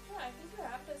 Yeah, I think you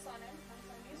have this on Amazon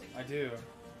Music. I do.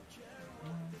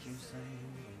 Won't you say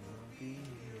you'll be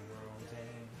here all day?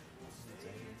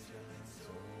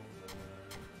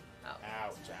 Oh.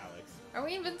 Ouch, Alex. Are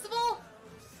we invincible?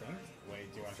 Think?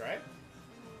 Wait, do you want to try it?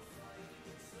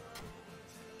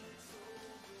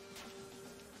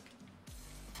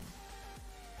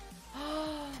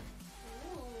 Ooh.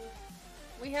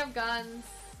 We have guns.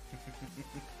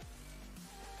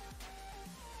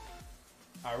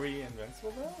 Are we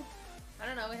invincible though? I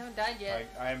don't know, we haven't died yet.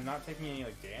 Like, I'm not taking any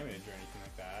like damage or anything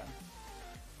like that.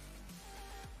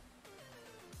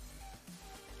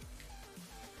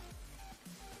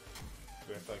 Do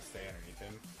we have to like stay underneath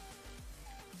him?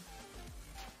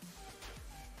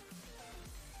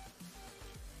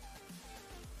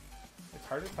 It's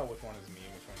hard to tell which one is me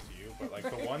and which one's you, but like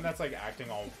the one that's like acting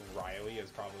all wily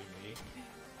is probably me.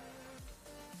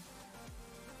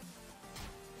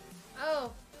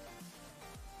 Oh.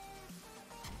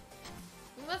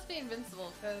 We must be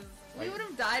invincible, because we Like, would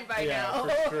have died by yeah, now.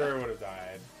 for sure would have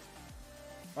died.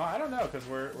 Well, I don't know, because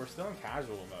we're still in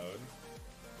casual mode.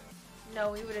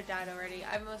 No, we would have died already.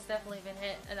 I've most definitely been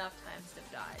hit enough times to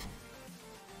have died.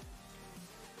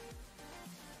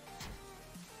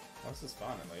 Well, this is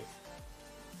fun, at least.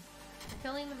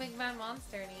 Killing the big bad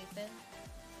monster, Nathan.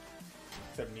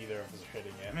 Except neither of us are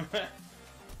hitting him.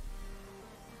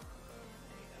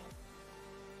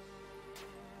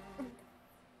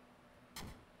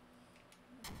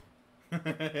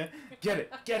 Get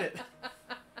it! Get it!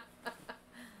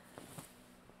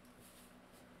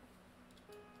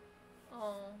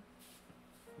 Oh.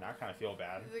 Now I kind of feel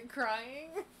bad. Is it crying?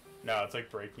 No, it's like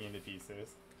breaking into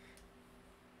pieces.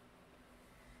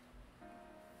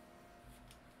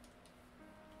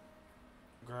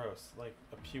 Gross. Like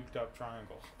a puked up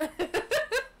triangle.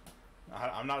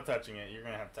 I'm not touching it. You're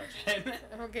gonna have to touch it.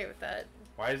 I'm okay with that.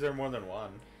 Why is there more than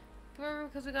one? Remember,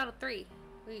 because we got a 3.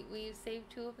 We saved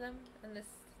 2 of them, and this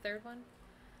third one?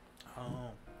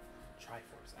 Oh.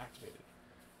 Triforce activated.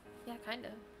 Yeah, kind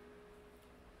of.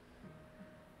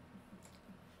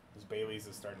 This Bailey's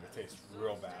is starting to taste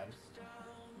real bad.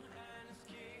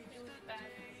 It was bad.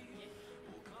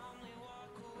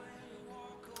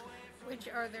 Which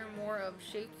are there more of,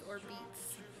 shapes or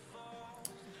beats?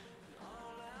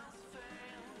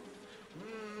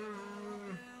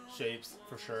 Shapes,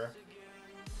 for sure.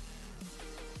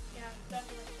 Yeah,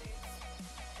 definitely shapes.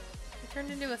 It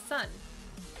turned into a sun.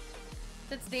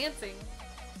 That's dancing.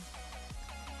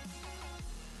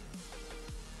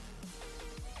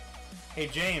 Hey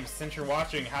James, since you're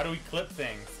watching, how do we clip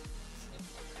things?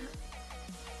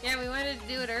 Yeah, we wanted to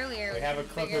do it earlier. We have a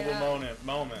couldn't figure it clippable out.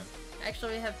 moment.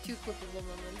 Actually, we have 2 clippable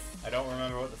moments. I don't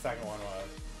remember what the second one was.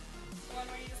 The one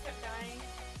where you just kept dying.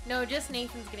 No, just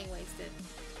Nathan's getting wasted.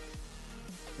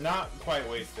 Not quite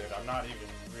wasted. I'm not even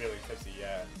really tipsy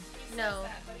yet. He No. says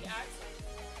that, but he acts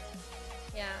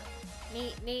like Yeah.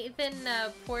 Nathan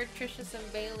poured Trisha some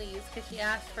Baileys because she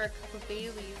asked for a cup of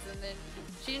Baileys, and then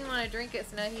she didn't want to drink it,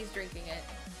 so now he's drinking it.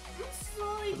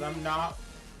 Because I'm not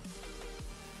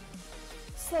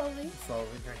Slowly. slowly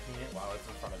drinking it while it's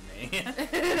in front of me.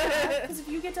 Because if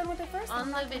you get done with it first, On I'm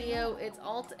the not gonna video, know. it's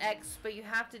Alt-X, but you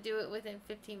have to do it within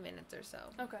 15 minutes or so.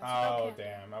 Okay. Oh, okay.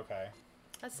 damn. Okay.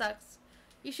 That sucks.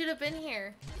 You should have been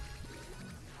here.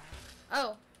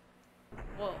 Oh.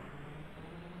 Whoa.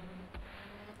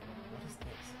 What is this?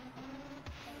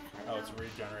 Oh, it's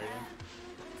regenerating.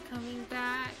 It's coming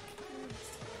back.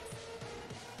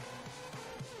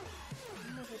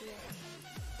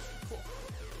 Cool.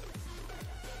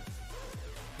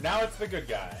 Now it's the good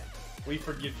guy. We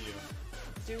forgive you.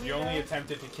 Do we You only know?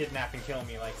 attempted to kidnap and kill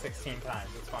me like 16 times.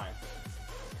 It's fine.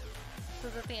 So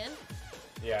is that the end?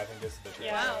 Yeah, I think this is the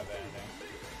trailer Yeah. of the ending.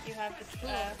 You have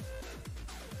the.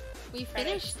 We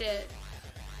finished it.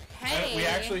 Hey. We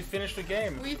actually finished the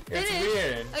game. We It's finished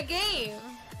weird. a game.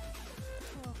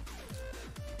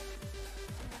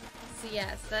 So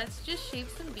yes, that's just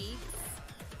shapes and beats.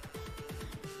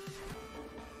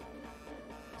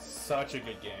 Such a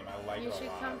good game. I like You it a should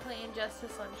lot. come play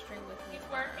Injustice on stream with me. He's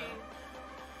tomorrow. working.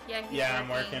 Yeah, he's Yeah, I'm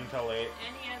working till late.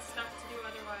 And he has stuff to do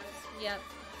otherwise. Yep,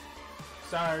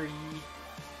 Sorry.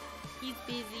 he's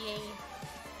busy.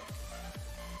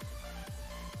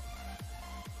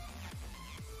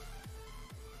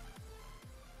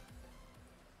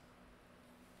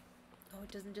 Oh,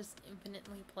 it doesn't just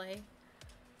infinitely play.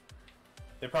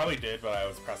 They probably did, but I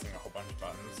was pressing a whole bunch of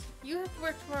buttons. You have to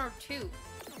work tomorrow too.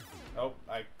 Oh,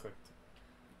 I clicked.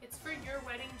 It's for your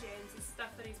wedding, James. It's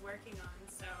stuff that he's working on,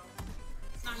 so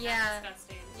Not Yeah. that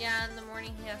disgusting. Yeah, in the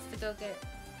morning he has to go get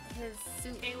his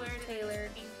suit Tailored.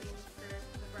 tailored. Painting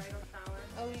for the bridal shower.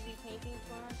 Oh, you be painting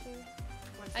tomorrow too?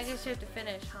 Once I it's guess you have to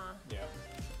finish, huh? Yeah.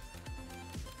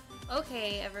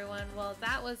 Okay, everyone. Well,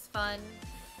 that was fun.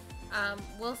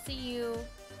 We'll see you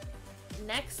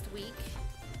next week.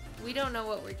 We don't know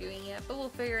what we're doing yet, but we'll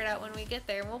figure it out when we get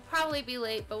there. We'll probably be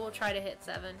late, but we'll try to hit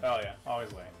 7. Oh yeah,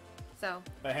 always late. So,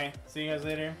 But hey, see you guys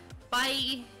later.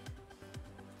 bye!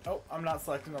 Oh, I'm not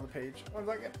selecting on the page. 1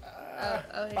 second.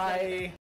 Oh, hit Bye.